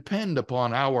 doesn't depend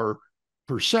upon our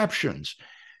perceptions.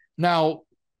 Now,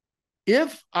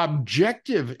 if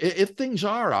things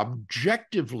are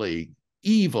objectively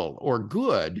evil or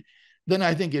good, then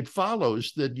I think it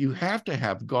follows that you have to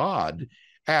have God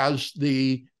as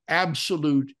the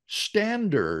absolute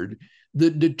standard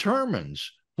that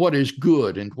determines what is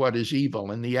good and what is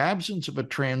evil. In the absence of a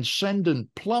transcendent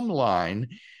plumb line,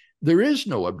 there is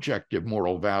no objective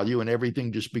moral value and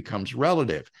everything just becomes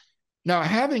relative. Now,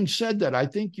 having said that, I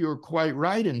think you're quite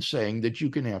right in saying that you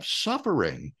can have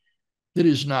suffering that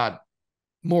is not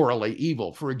morally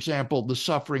evil. For example, the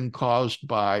suffering caused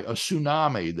by a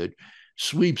tsunami that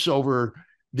sweeps over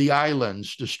the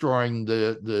islands, destroying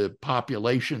the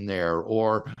population there,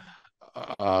 or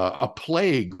a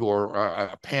plague, or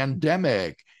a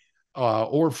pandemic,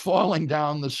 or falling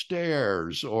down the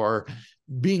stairs, or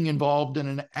being involved in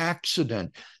an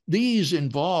accident. These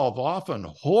involve often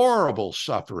horrible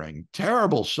suffering,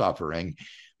 terrible suffering,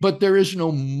 but there is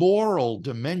no moral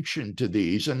dimension to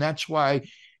these, and that's why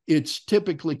it's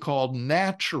typically called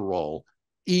natural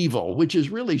evil, which is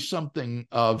really something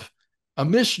of a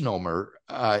misnomer.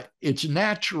 It's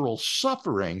natural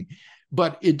suffering,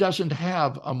 but it doesn't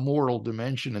have a moral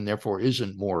dimension and therefore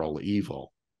isn't moral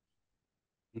evil.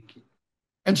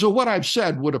 And so what I've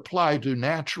said would apply to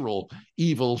natural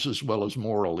evils as well as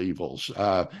moral evils.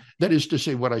 That is to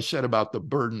say, what I said about the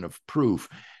burden of proof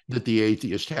that the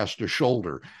atheist has to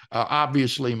shoulder.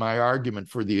 Obviously, my argument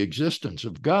for the existence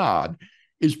of God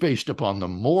is based upon the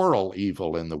moral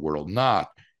evil in the world, not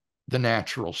the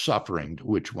natural suffering to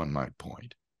which one might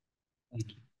point.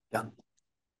 Yeah.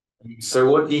 So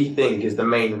what do you think is the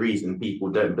main reason people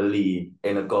don't believe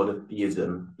in a God of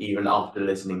theism, even after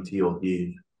listening to your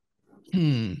views?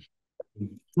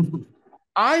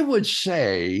 I would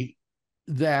say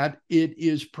that it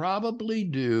is probably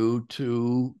due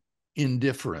to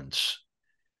indifference.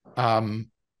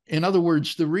 In other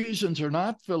words, the reasons are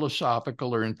not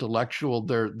philosophical or intellectual,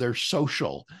 they're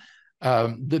social.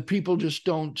 The people just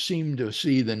don't seem to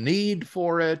see the need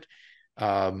for it.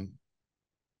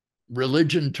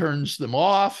 Religion turns them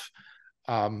off.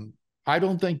 I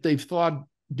don't think they've thought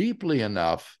deeply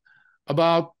enough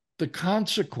about the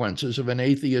consequences of an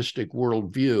atheistic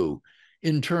worldview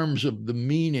in terms of the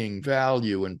meaning,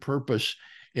 value, and purpose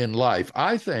in life.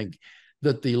 I think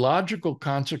that the logical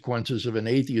consequences of an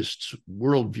atheist's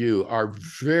worldview are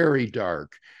very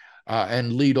dark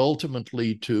and lead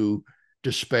ultimately to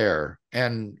despair.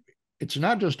 And it's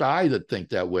not just I that think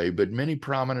that way, but many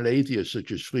prominent atheists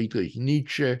such as Friedrich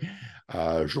Nietzsche,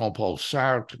 Jean-Paul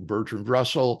Sartre, Bertrand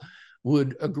Russell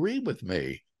would agree with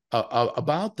me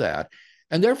about that.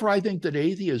 And therefore, I think that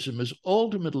atheism is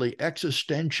ultimately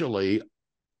existentially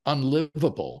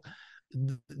unlivable.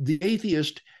 The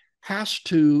atheist has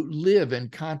to live in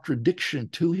contradiction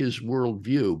to his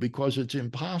worldview because it's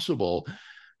impossible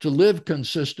to live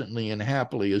consistently and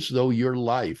happily as though your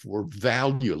life were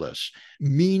valueless,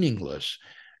 meaningless,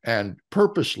 and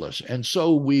purposeless. And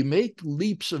so we make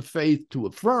leaps of faith to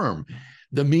affirm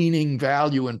the meaning,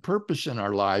 value, and purpose in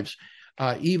our lives,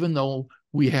 even though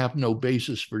we have no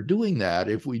basis for doing that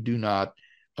if we do not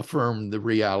affirm the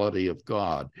reality of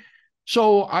God.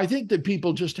 So I think that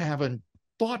people just haven't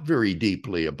thought very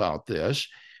deeply about this,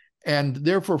 and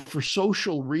therefore, for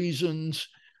social reasons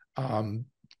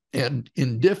and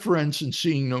indifference and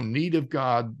seeing no need of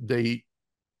God, they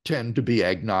tend to be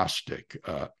agnostic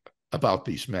about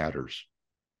these matters.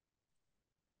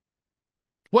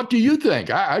 What do you think?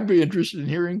 I'd be interested in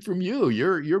hearing from you.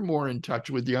 You're more in touch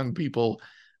with young people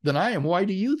than I am. Why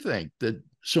do you think that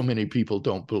so many people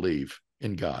don't believe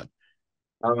in God?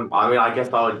 I mean, I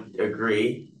guess I would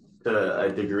agree to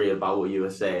a degree about what you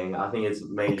were saying. I think it's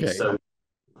mainly so,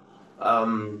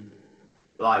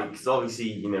 like, because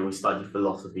obviously, you know, we study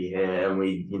philosophy here and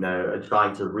we, you know, are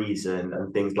trying to reason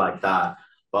and things like that.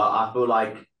 But I feel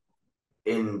like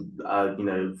in, you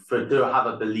know, to have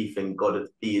a belief in God of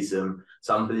theism,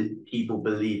 some people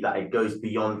believe that it goes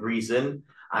beyond reason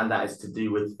and that it's to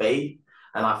do with faith.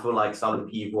 And I feel like some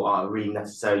people aren't really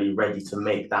necessarily ready to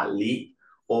make that leap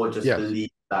or just believe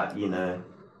that, you know,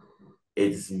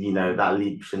 it's, you know, that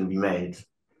leap shouldn't be made.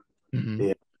 Mm-hmm.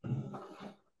 Yeah.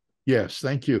 Yes,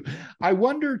 thank you. I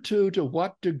wonder too, to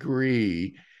what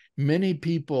degree many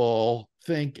people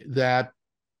think that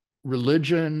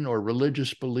religion or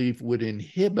religious belief would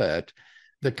inhibit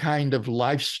the kind of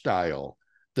lifestyle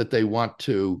that they want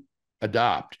to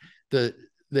adopt.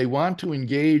 They want to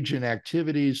engage in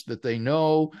activities that they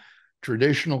know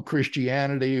traditional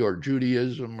Christianity or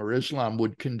Judaism or Islam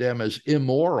would condemn as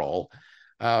immoral,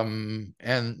 and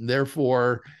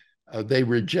therefore they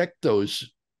reject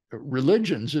those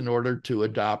religions in order to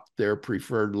adopt their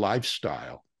preferred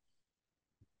lifestyle.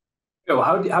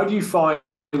 How do you find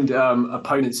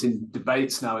opponents in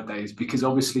debates nowadays? Because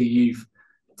obviously you've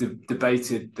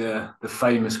debated the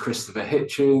famous Christopher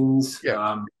Hitchens.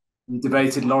 Yeah. You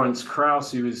debated Lawrence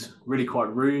Krauss, who was really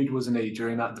quite rude, wasn't he,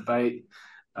 during that debate?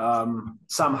 Sam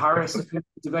Harris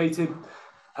debated,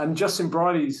 and Justin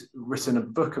Briley's written a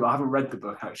book about. I haven't read the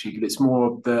book actually, but it's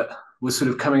more that was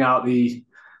sort of coming out the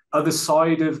other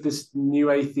side of this new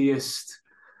atheist,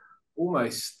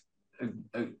 almost.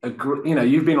 You know,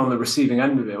 you've been on the receiving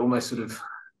end of it, almost sort of.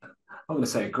 I'm going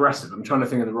to say aggressive. I'm trying to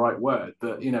think of the right word,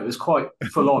 but you know, it was quite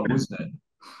full on, wasn't it?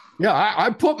 Yeah, I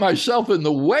put myself in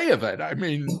the way of it. I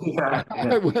mean,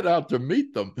 I went out to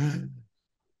meet them.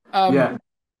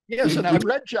 Yes, and I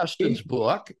read Justin's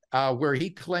book where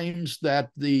he claims that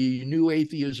the new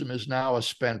atheism is now a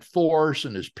spent force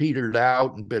and has petered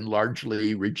out and been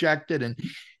largely rejected. And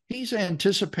he's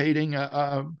anticipating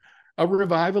a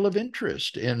revival of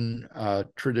interest in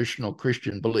traditional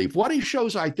Christian belief. What he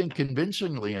shows, I think,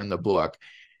 convincingly in the book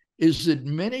is that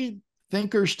many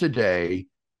thinkers today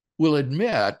will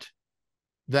admit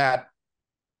that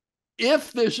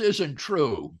if this isn't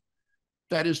true,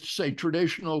 that is to say,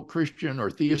 traditional Christian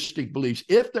or theistic beliefs,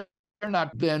 if they're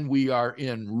not, then we are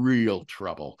in real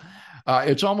trouble.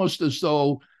 It's almost as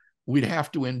though we'd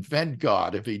have to invent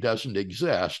God if he doesn't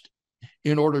exist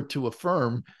in order to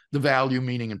affirm the value,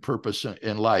 meaning, and purpose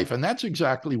in life. And that's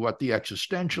exactly what the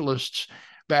existentialists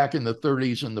back in the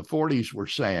 30s and the 40s were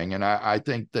saying. And I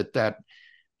think that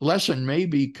lesson may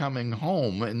be coming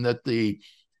home, and that the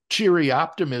cheery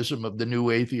optimism of the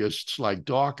new atheists like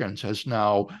Dawkins has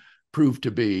now proved to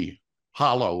be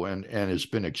hollow and has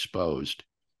been exposed.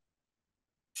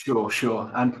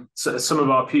 Sure. And so some of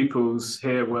our pupils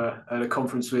here were at a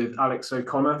conference with Alex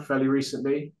O'Connor fairly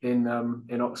recently in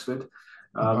Oxford.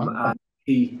 And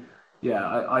he,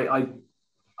 I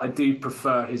do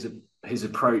prefer his his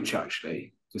approach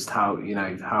actually, just how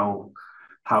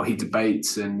how he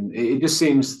debates, and it just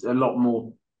seems a lot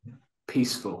more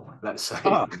peaceful, let's say.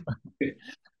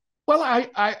 Well,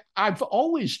 I've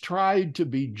always tried to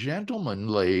be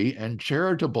gentlemanly and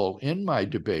charitable in my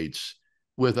debates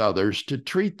with others, to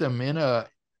treat them in a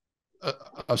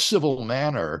civil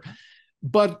manner,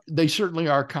 but they certainly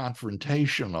are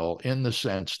confrontational in the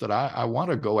sense that I want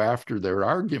to go after their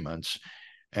arguments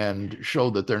and show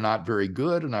that they're not very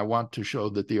good, and I want to show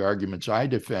that the arguments I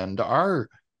defend are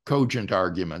cogent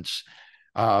arguments.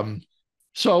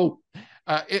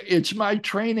 It's my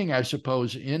training, I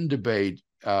suppose, in debate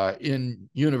in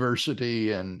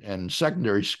university and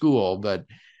secondary school that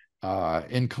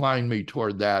inclined me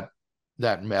toward that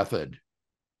method.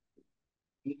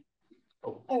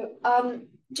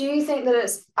 Do you think that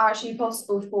it's actually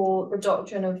possible for the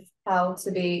doctrine of hell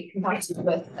to be compatible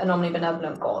with an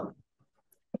omnibenevolent God?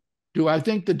 Do I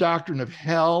think the doctrine of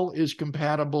hell is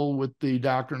compatible with the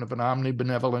doctrine of an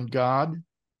omnibenevolent God?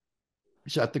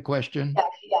 Is that the question?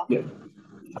 Yeah.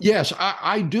 Yes,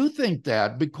 I do think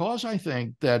that, because I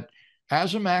think that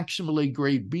as a maximally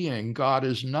great being, God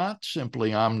is not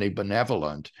simply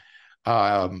omnibenevolent,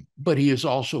 but he is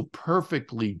also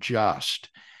perfectly just.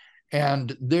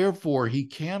 And therefore, he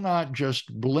cannot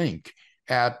just blink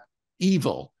at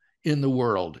evil in the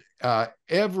world.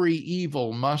 Every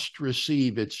evil must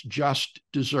receive its just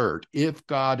desert if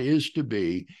God is to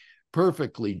be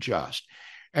perfectly just.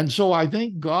 And so I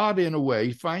think God, in a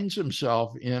way, finds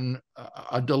himself in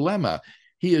a dilemma.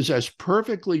 He is as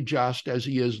perfectly just as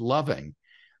he is loving.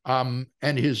 And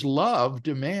his love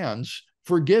demands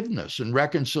forgiveness and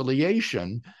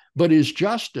reconciliation, but his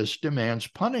justice demands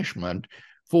punishment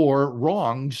for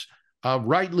wrongs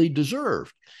rightly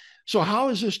deserved. So how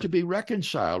is this to be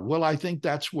reconciled? Well, I think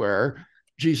that's where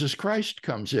Jesus Christ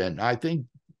comes in. I think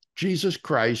Jesus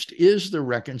Christ is the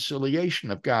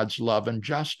reconciliation of God's love and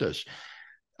justice.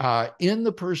 In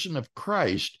the person of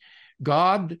Christ,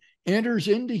 God enters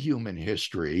into human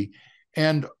history,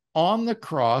 and on the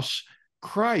cross,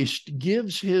 Christ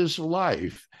gives his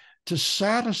life to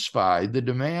satisfy the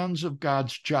demands of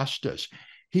God's justice.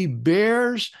 He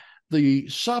bears the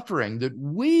suffering that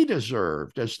we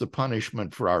deserved as the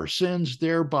punishment for our sins,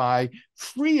 thereby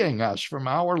freeing us from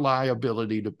our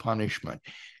liability to punishment.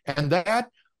 And that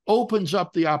opens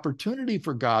up the opportunity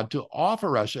for God to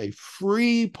offer us a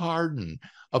free pardon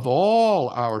of all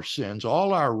our sins,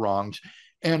 all our wrongs,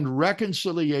 and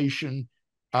reconciliation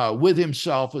with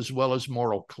himself, as well as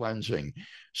moral cleansing,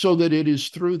 so that it is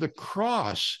through the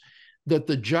cross that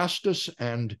the justice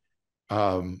and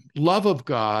love of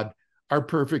God are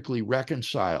perfectly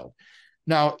reconciled.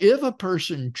 Now, if a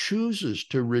person chooses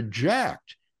to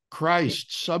reject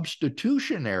Christ's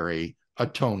substitutionary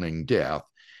atoning death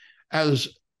as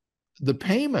the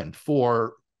payment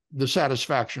for the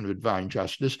satisfaction of divine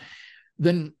justice,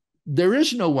 then there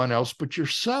is no one else but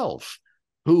yourself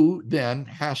who then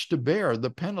has to bear the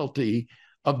penalty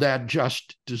of that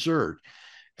just desert.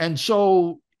 And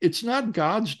so it's not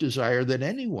God's desire that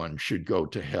anyone should go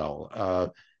to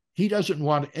hell. He doesn't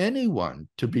want anyone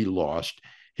to be lost.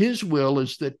 His will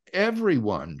is that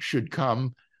everyone should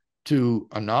come to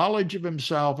a knowledge of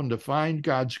himself and to find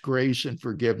God's grace and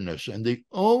forgiveness. And the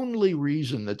only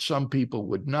reason that some people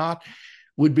would not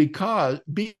would be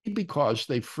because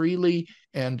they freely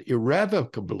and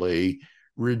irrevocably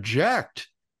reject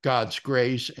God's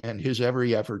grace and his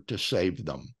every effort to save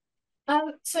them.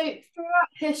 So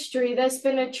throughout history, there's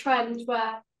been a trend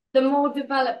where the more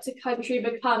developed a country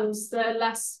becomes, the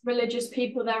less religious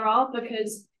people there are,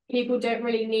 because people don't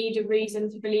really need a reason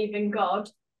to believe in God.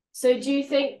 So do you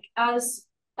think as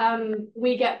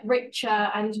we get richer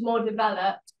and more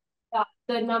developed, that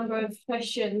the number of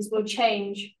Christians will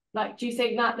change? Like, do you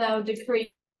think that they'll decrease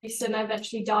and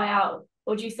eventually die out?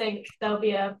 Or do you think there'll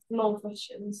be more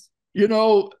Christians? You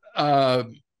know,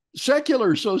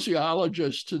 secular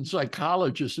sociologists and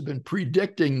psychologists have been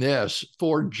predicting this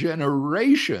for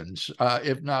generations,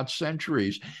 if not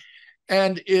centuries,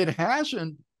 and it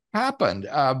hasn't happened.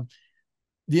 The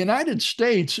United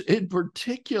States, in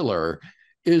particular,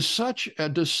 is such a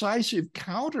decisive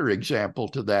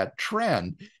counterexample to that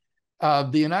trend. The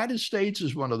United States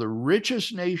is one of the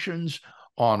richest nations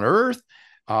on earth,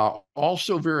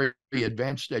 also very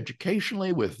advanced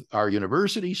educationally with our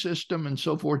university system and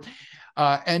so forth.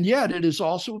 And yet it is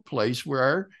also a place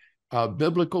where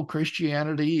biblical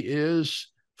Christianity is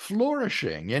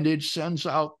flourishing, and it sends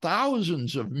out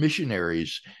thousands of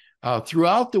missionaries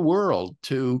throughout the world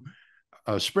to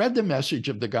spread the message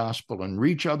of the gospel and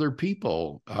reach other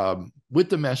people with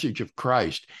the message of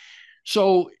Christ.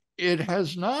 So it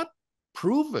has not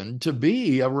proven to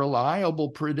be a reliable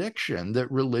prediction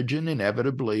that religion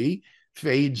inevitably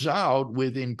fades out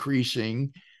with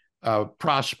increasing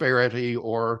prosperity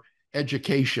or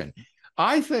education.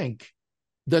 I think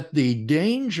that the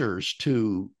dangers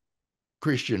to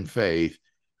Christian faith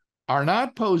are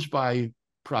not posed by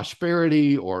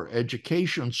prosperity or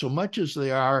education so much as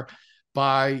they are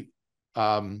by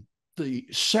the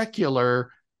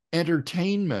secular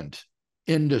entertainment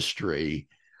industry,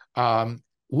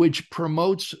 which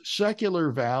promotes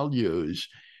secular values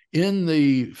in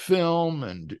the film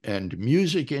and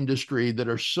music industry that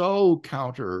are so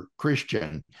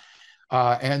counter-Christian,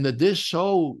 and that this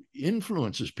so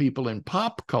influences people in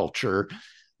pop culture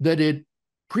that it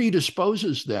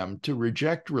predisposes them to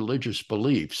reject religious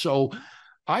belief. So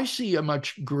I see a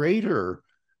much greater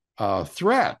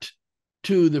threat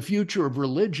to the future of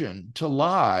religion to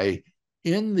lie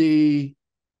in the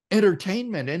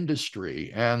entertainment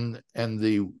industry and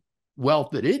the wealth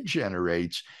that it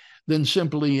generates than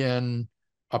simply in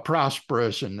a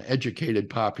prosperous and educated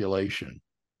population.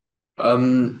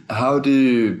 How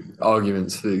do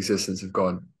arguments for the existence of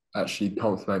God actually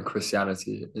complement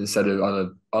Christianity instead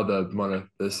of other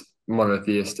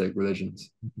monotheistic religions?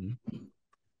 Mm-hmm.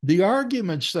 The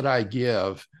arguments that I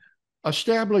give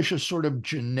establish a sort of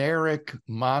generic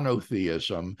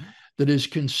monotheism that is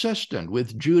consistent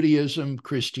with Judaism,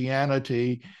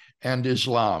 Christianity, and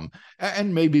Islam,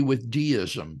 and maybe with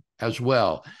deism as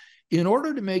well. In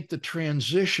order to make the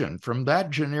transition from that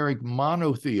generic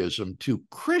monotheism to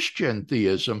Christian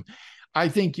theism, I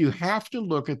think you have to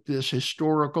look at this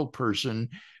historical person,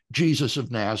 Jesus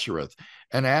of Nazareth,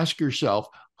 and ask yourself,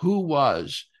 who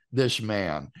was this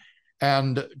man?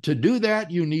 And to do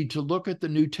that, you need to look at the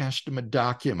New Testament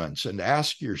documents and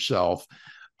ask yourself,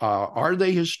 are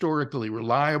they historically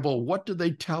reliable? What do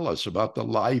they tell us about the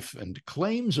life and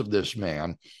claims of this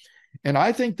man? And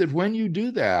I think that when you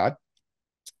do that,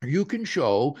 you can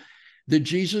show that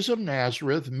Jesus of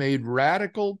Nazareth made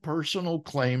radical personal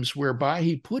claims whereby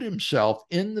he put himself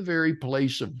in the very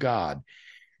place of God,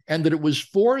 and that it was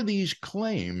for these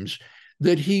claims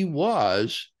that he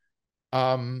was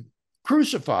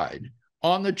crucified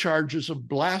on the charges of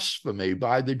blasphemy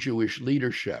by the Jewish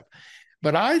leadership.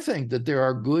 But I think that there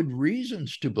are good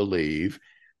reasons to believe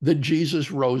that Jesus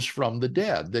rose from the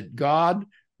dead, that God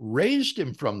raised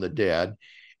him from the dead,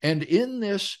 and in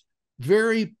this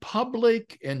very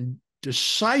public and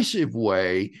decisive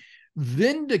way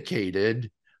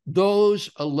vindicated those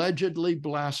allegedly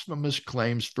blasphemous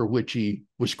claims for which he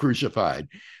was crucified.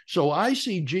 So I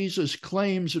see Jesus'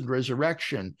 claims and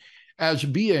resurrection as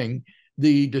being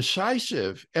the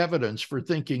decisive evidence for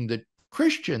thinking that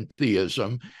Christian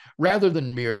theism, rather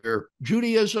than mere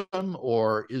Judaism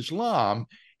or Islam,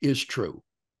 is true.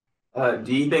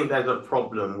 Do you think there's a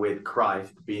problem with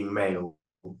Christ being male?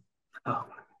 Oh.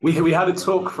 We had a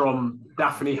talk from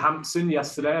Daphne Hampson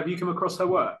yesterday. Have you come across her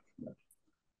work?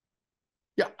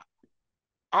 Yeah,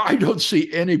 I don't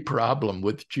see any problem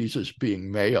with Jesus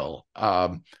being male.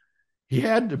 He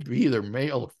had to be either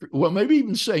male, well, maybe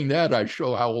even saying that, I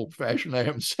show how old-fashioned I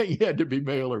am, saying he had to be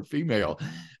male or female.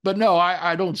 But no,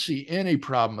 I don't see any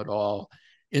problem at all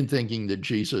in thinking that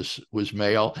Jesus was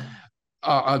male.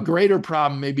 A greater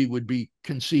problem maybe would be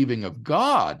conceiving of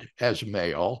God as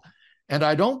male, and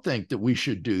I don't think that we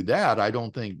should do that. I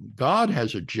don't think God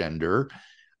has a gender.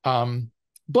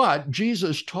 But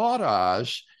Jesus taught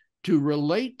us to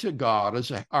relate to God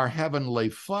as our heavenly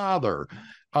Father,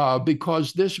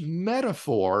 because this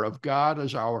metaphor of God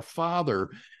as our Father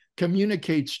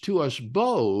communicates to us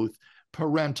both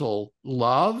parental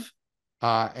love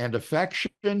and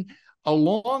affection,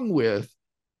 along with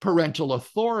parental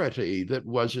authority that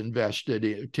was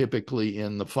invested typically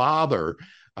in the father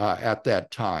at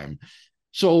that time.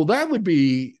 So that would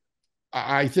be,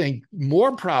 I think,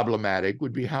 more problematic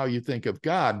would be how you think of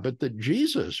God, but that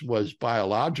Jesus was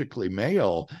biologically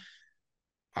male,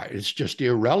 it's just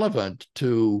irrelevant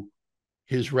to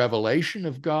his revelation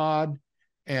of God,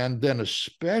 and then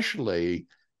especially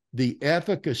the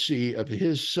efficacy of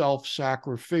his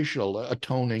self-sacrificial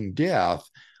atoning death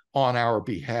on our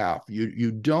behalf.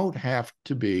 You don't have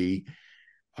to be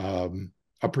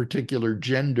a particular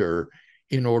gender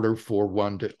in order for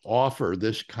one to offer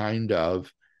this kind of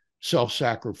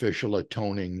self-sacrificial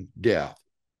atoning death.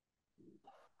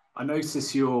 I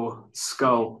notice your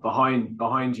skull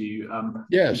behind you.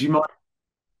 Yes. Would you mind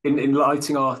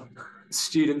enlightening our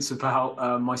students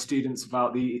about my students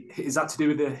about is that to do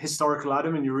with the historical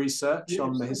Adam and your research yes,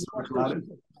 on the historical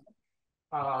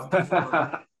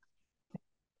Adam?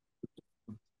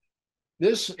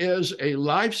 This is a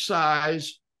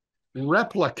life-size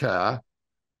replica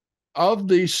of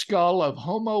the skull of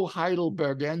Homo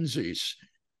heidelbergensis.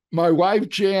 My wife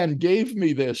Jan gave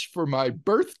me this for my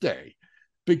birthday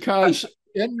because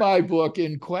in my book,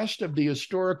 In Quest of the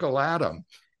Historical Atom,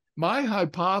 my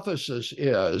hypothesis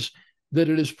is that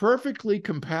it is perfectly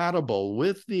compatible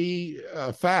with the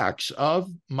facts of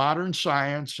modern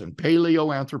science and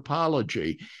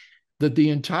paleoanthropology that the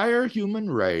entire human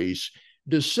race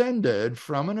descended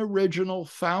from an original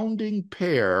founding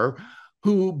pair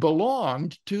who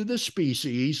belonged to the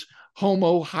species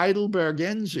Homo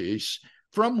heidelbergensis,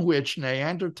 from which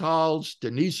Neanderthals,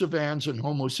 Denisovans, and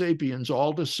Homo sapiens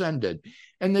all descended.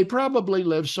 And they probably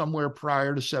lived somewhere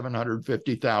prior to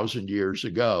 750,000 years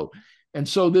ago. And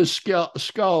so this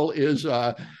skull is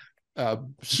a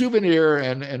souvenir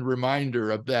and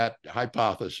reminder of that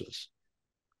hypothesis.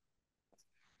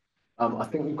 I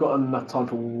think we've got enough time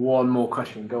for one more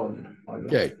question. Go on.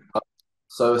 Okay.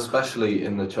 So especially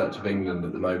in the Church of England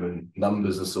at the moment,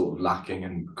 numbers are sort of lacking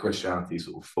and Christianity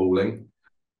sort of falling.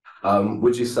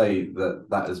 Would you say that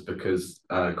that is because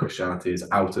Christianity is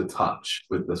out of touch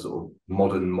with the sort of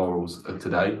modern morals of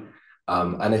today?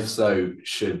 And if so,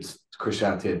 should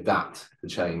Christianity adapt to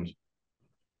change?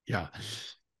 Yeah.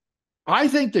 I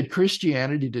think that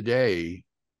Christianity today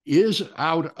is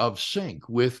out of sync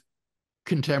with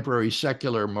contemporary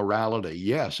secular morality.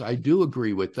 Yes, I do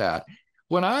agree with that.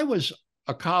 When I was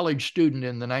a college student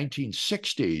in the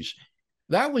 1960s,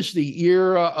 that was the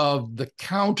era of the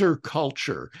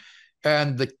counterculture.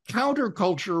 And the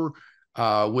counterculture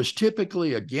was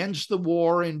typically against the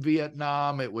war in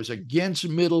Vietnam. It was against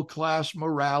middle-class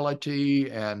morality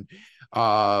and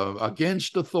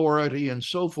against authority and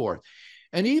so forth.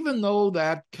 And even though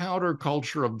that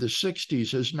counterculture of the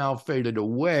 60s has now faded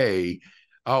away,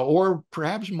 or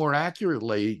perhaps more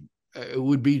accurately, it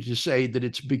would be to say that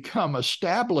it's become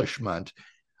establishment,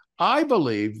 I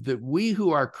believe that we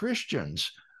who are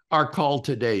Christians are called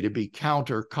today to be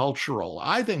countercultural.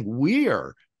 I think we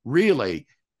are really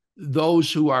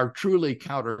those who are truly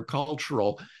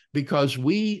countercultural because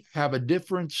we have a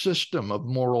different system of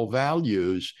moral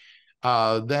values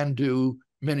than do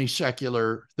many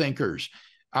secular thinkers.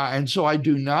 And so I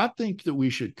do not think that we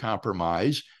should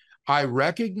compromise. I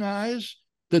recognize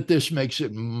that this makes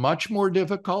it much more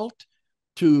difficult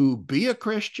to be a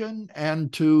Christian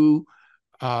and to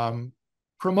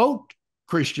promote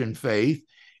Christian faith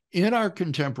in our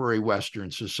contemporary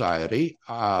Western society.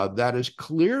 That is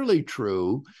clearly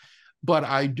true, but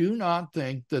I do not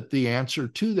think that the answer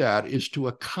to that is to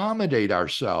accommodate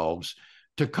ourselves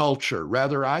to culture.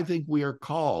 Rather, I think we are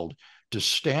called to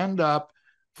stand up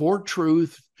for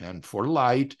truth and for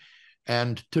light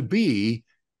and to be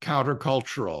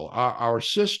countercultural. Our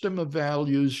system of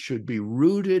values should be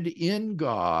rooted in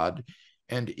God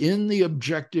and in the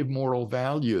objective moral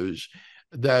values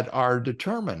that are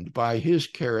determined by his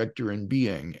character and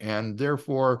being. And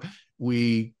therefore,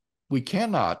 we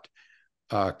cannot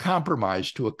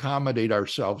compromise to accommodate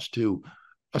ourselves to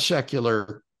a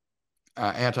secular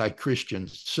anti-Christian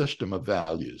system of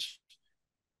values.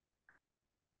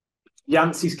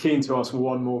 Yancey's keen to ask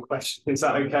one more question. Is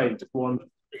that okay? Just one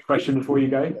question before you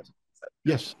go?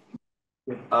 Yes.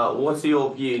 What are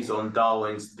your views on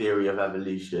Darwin's theory of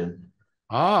evolution?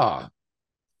 Wow,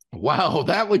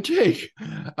 that would take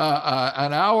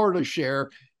an hour to share.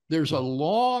 There's a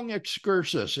long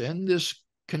excursus in this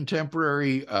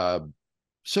contemporary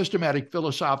systematic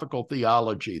philosophical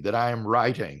theology that I am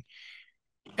writing.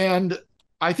 And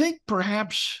I think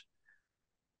perhaps,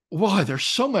 boy, there's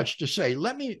so much to say.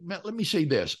 Let me say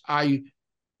this. I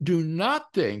do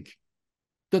not think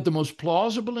that the most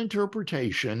plausible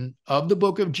interpretation of the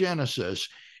book of Genesis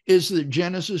is that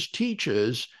Genesis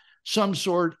teaches some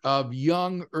sort of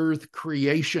young earth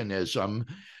creationism.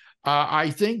 I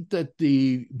think that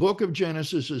the book of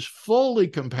Genesis is fully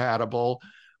compatible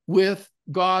with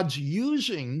God's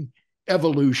using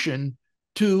evolution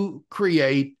to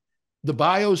create the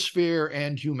biosphere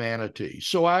and humanity.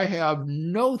 So I have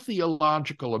no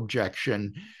theological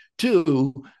objection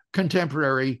to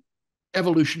contemporary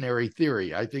evolutionary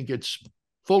theory. I think it's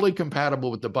fully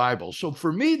compatible with the Bible. So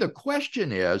for me, the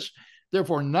question is,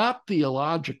 therefore, not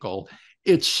theological,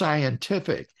 it's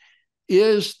scientific.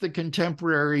 Is the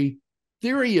contemporary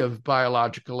theory of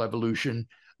biological evolution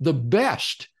the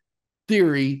best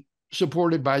theory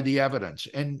supported by the evidence?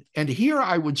 And here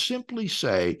I would simply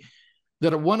say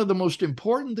that one of the most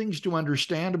important things to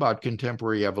understand about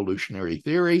contemporary evolutionary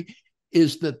theory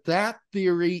is that that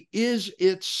theory is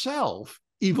itself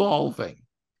evolving.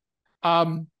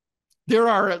 There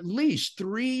are at least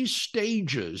 3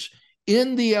 stages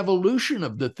in the evolution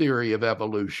of the theory of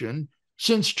evolution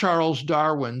since Charles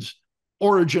Darwin's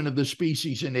Origin of the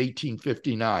Species in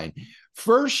 1859.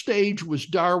 First stage was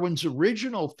Darwin's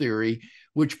original theory,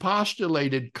 which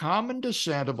postulated common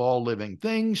descent of all living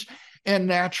things and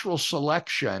natural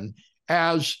selection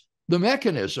as the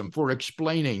mechanism for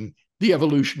explaining the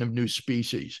evolution of new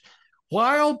species.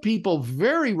 While people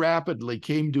very rapidly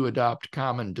came to adopt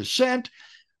common descent,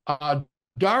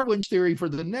 Darwin's theory for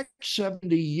the next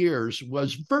 70 years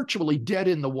was virtually dead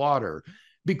in the water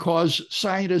because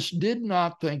scientists did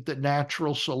not think that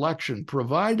natural selection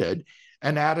provided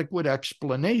an adequate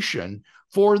explanation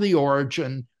for the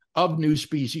origin of new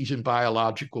species and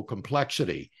biological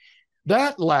complexity.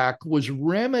 That lack was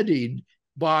remedied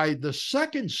by the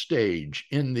second stage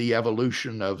in the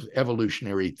evolution of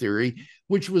evolutionary theory,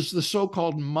 which was the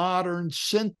so-called modern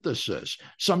synthesis,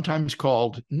 sometimes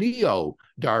called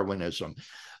neo-Darwinism.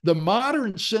 The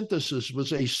modern synthesis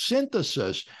was a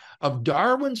synthesis of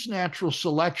Darwin's natural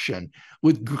selection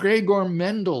with Gregor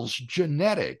Mendel's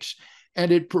genetics,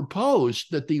 and it proposed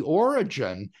that the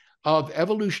origin of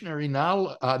evolutionary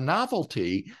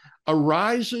novelty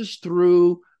arises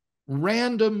through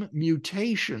random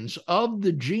mutations of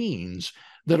the genes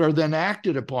that are then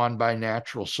acted upon by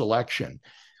natural selection.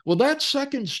 Well, that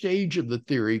second stage of the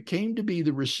theory came to be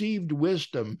the received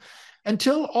wisdom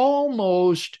until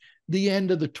almost the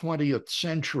end of the 20th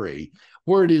century,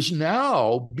 where it is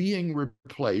now being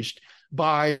replaced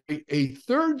by a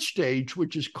third stage,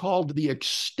 which is called the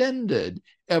extended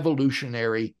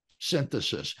evolutionary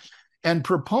synthesis. And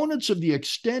proponents of the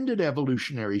extended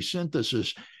evolutionary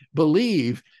synthesis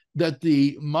believe that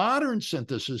the modern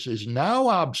synthesis is now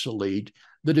obsolete,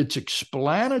 that it's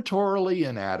explanatorily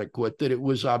inadequate, that it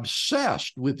was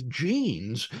obsessed with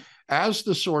genes as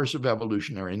the source of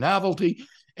evolutionary novelty,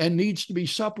 and needs to be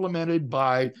supplemented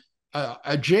by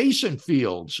adjacent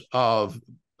fields of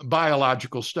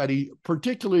biological study,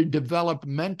 particularly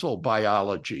developmental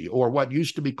biology, or what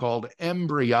used to be called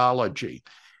embryology.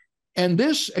 And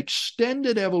this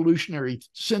extended evolutionary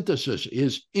synthesis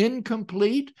is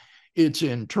incomplete. It's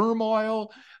in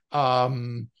turmoil.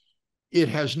 It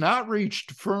has not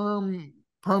reached firm,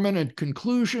 permanent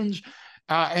conclusions.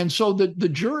 And so the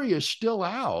jury is still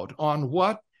out on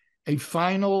what a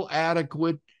final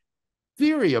adequate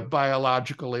theory of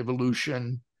biological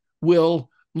evolution will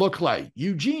look like.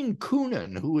 Eugene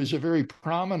Koonin, who is a very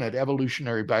prominent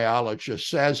evolutionary biologist,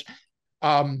 says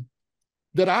that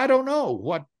I don't know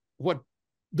what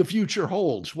the future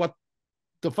holds, what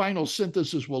the final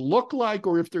synthesis will look like,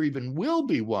 or if there even will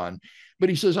be one. But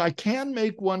he says, I can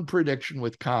make one prediction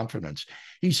with confidence.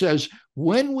 He says,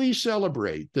 when we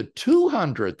celebrate the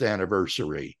 200th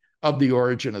anniversary of the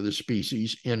origin of the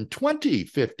species in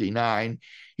 2059,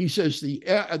 he says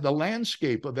the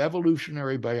landscape of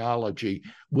evolutionary biology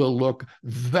will look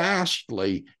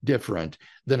vastly different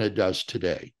than it does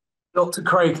today. Dr.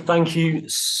 Craig, thank you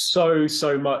so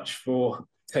much for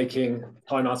taking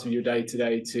time out of your day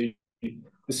today to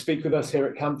speak with us here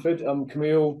at Canford. Can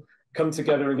we all come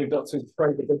together and give Dr.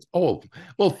 Craig a big... Oh,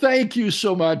 well, thank you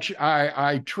so much.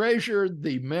 I treasured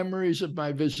the memories of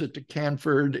my visit to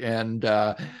Canford, and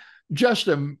just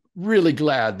am really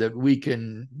glad that we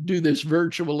can do this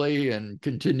virtually and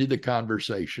continue the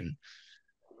conversation.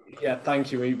 Yeah,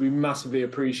 thank you. We massively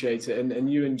appreciate it.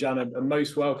 And you and Jan are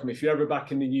most welcome. If you're ever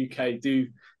back in the UK, do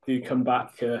come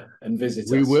back and visit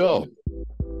us. We will.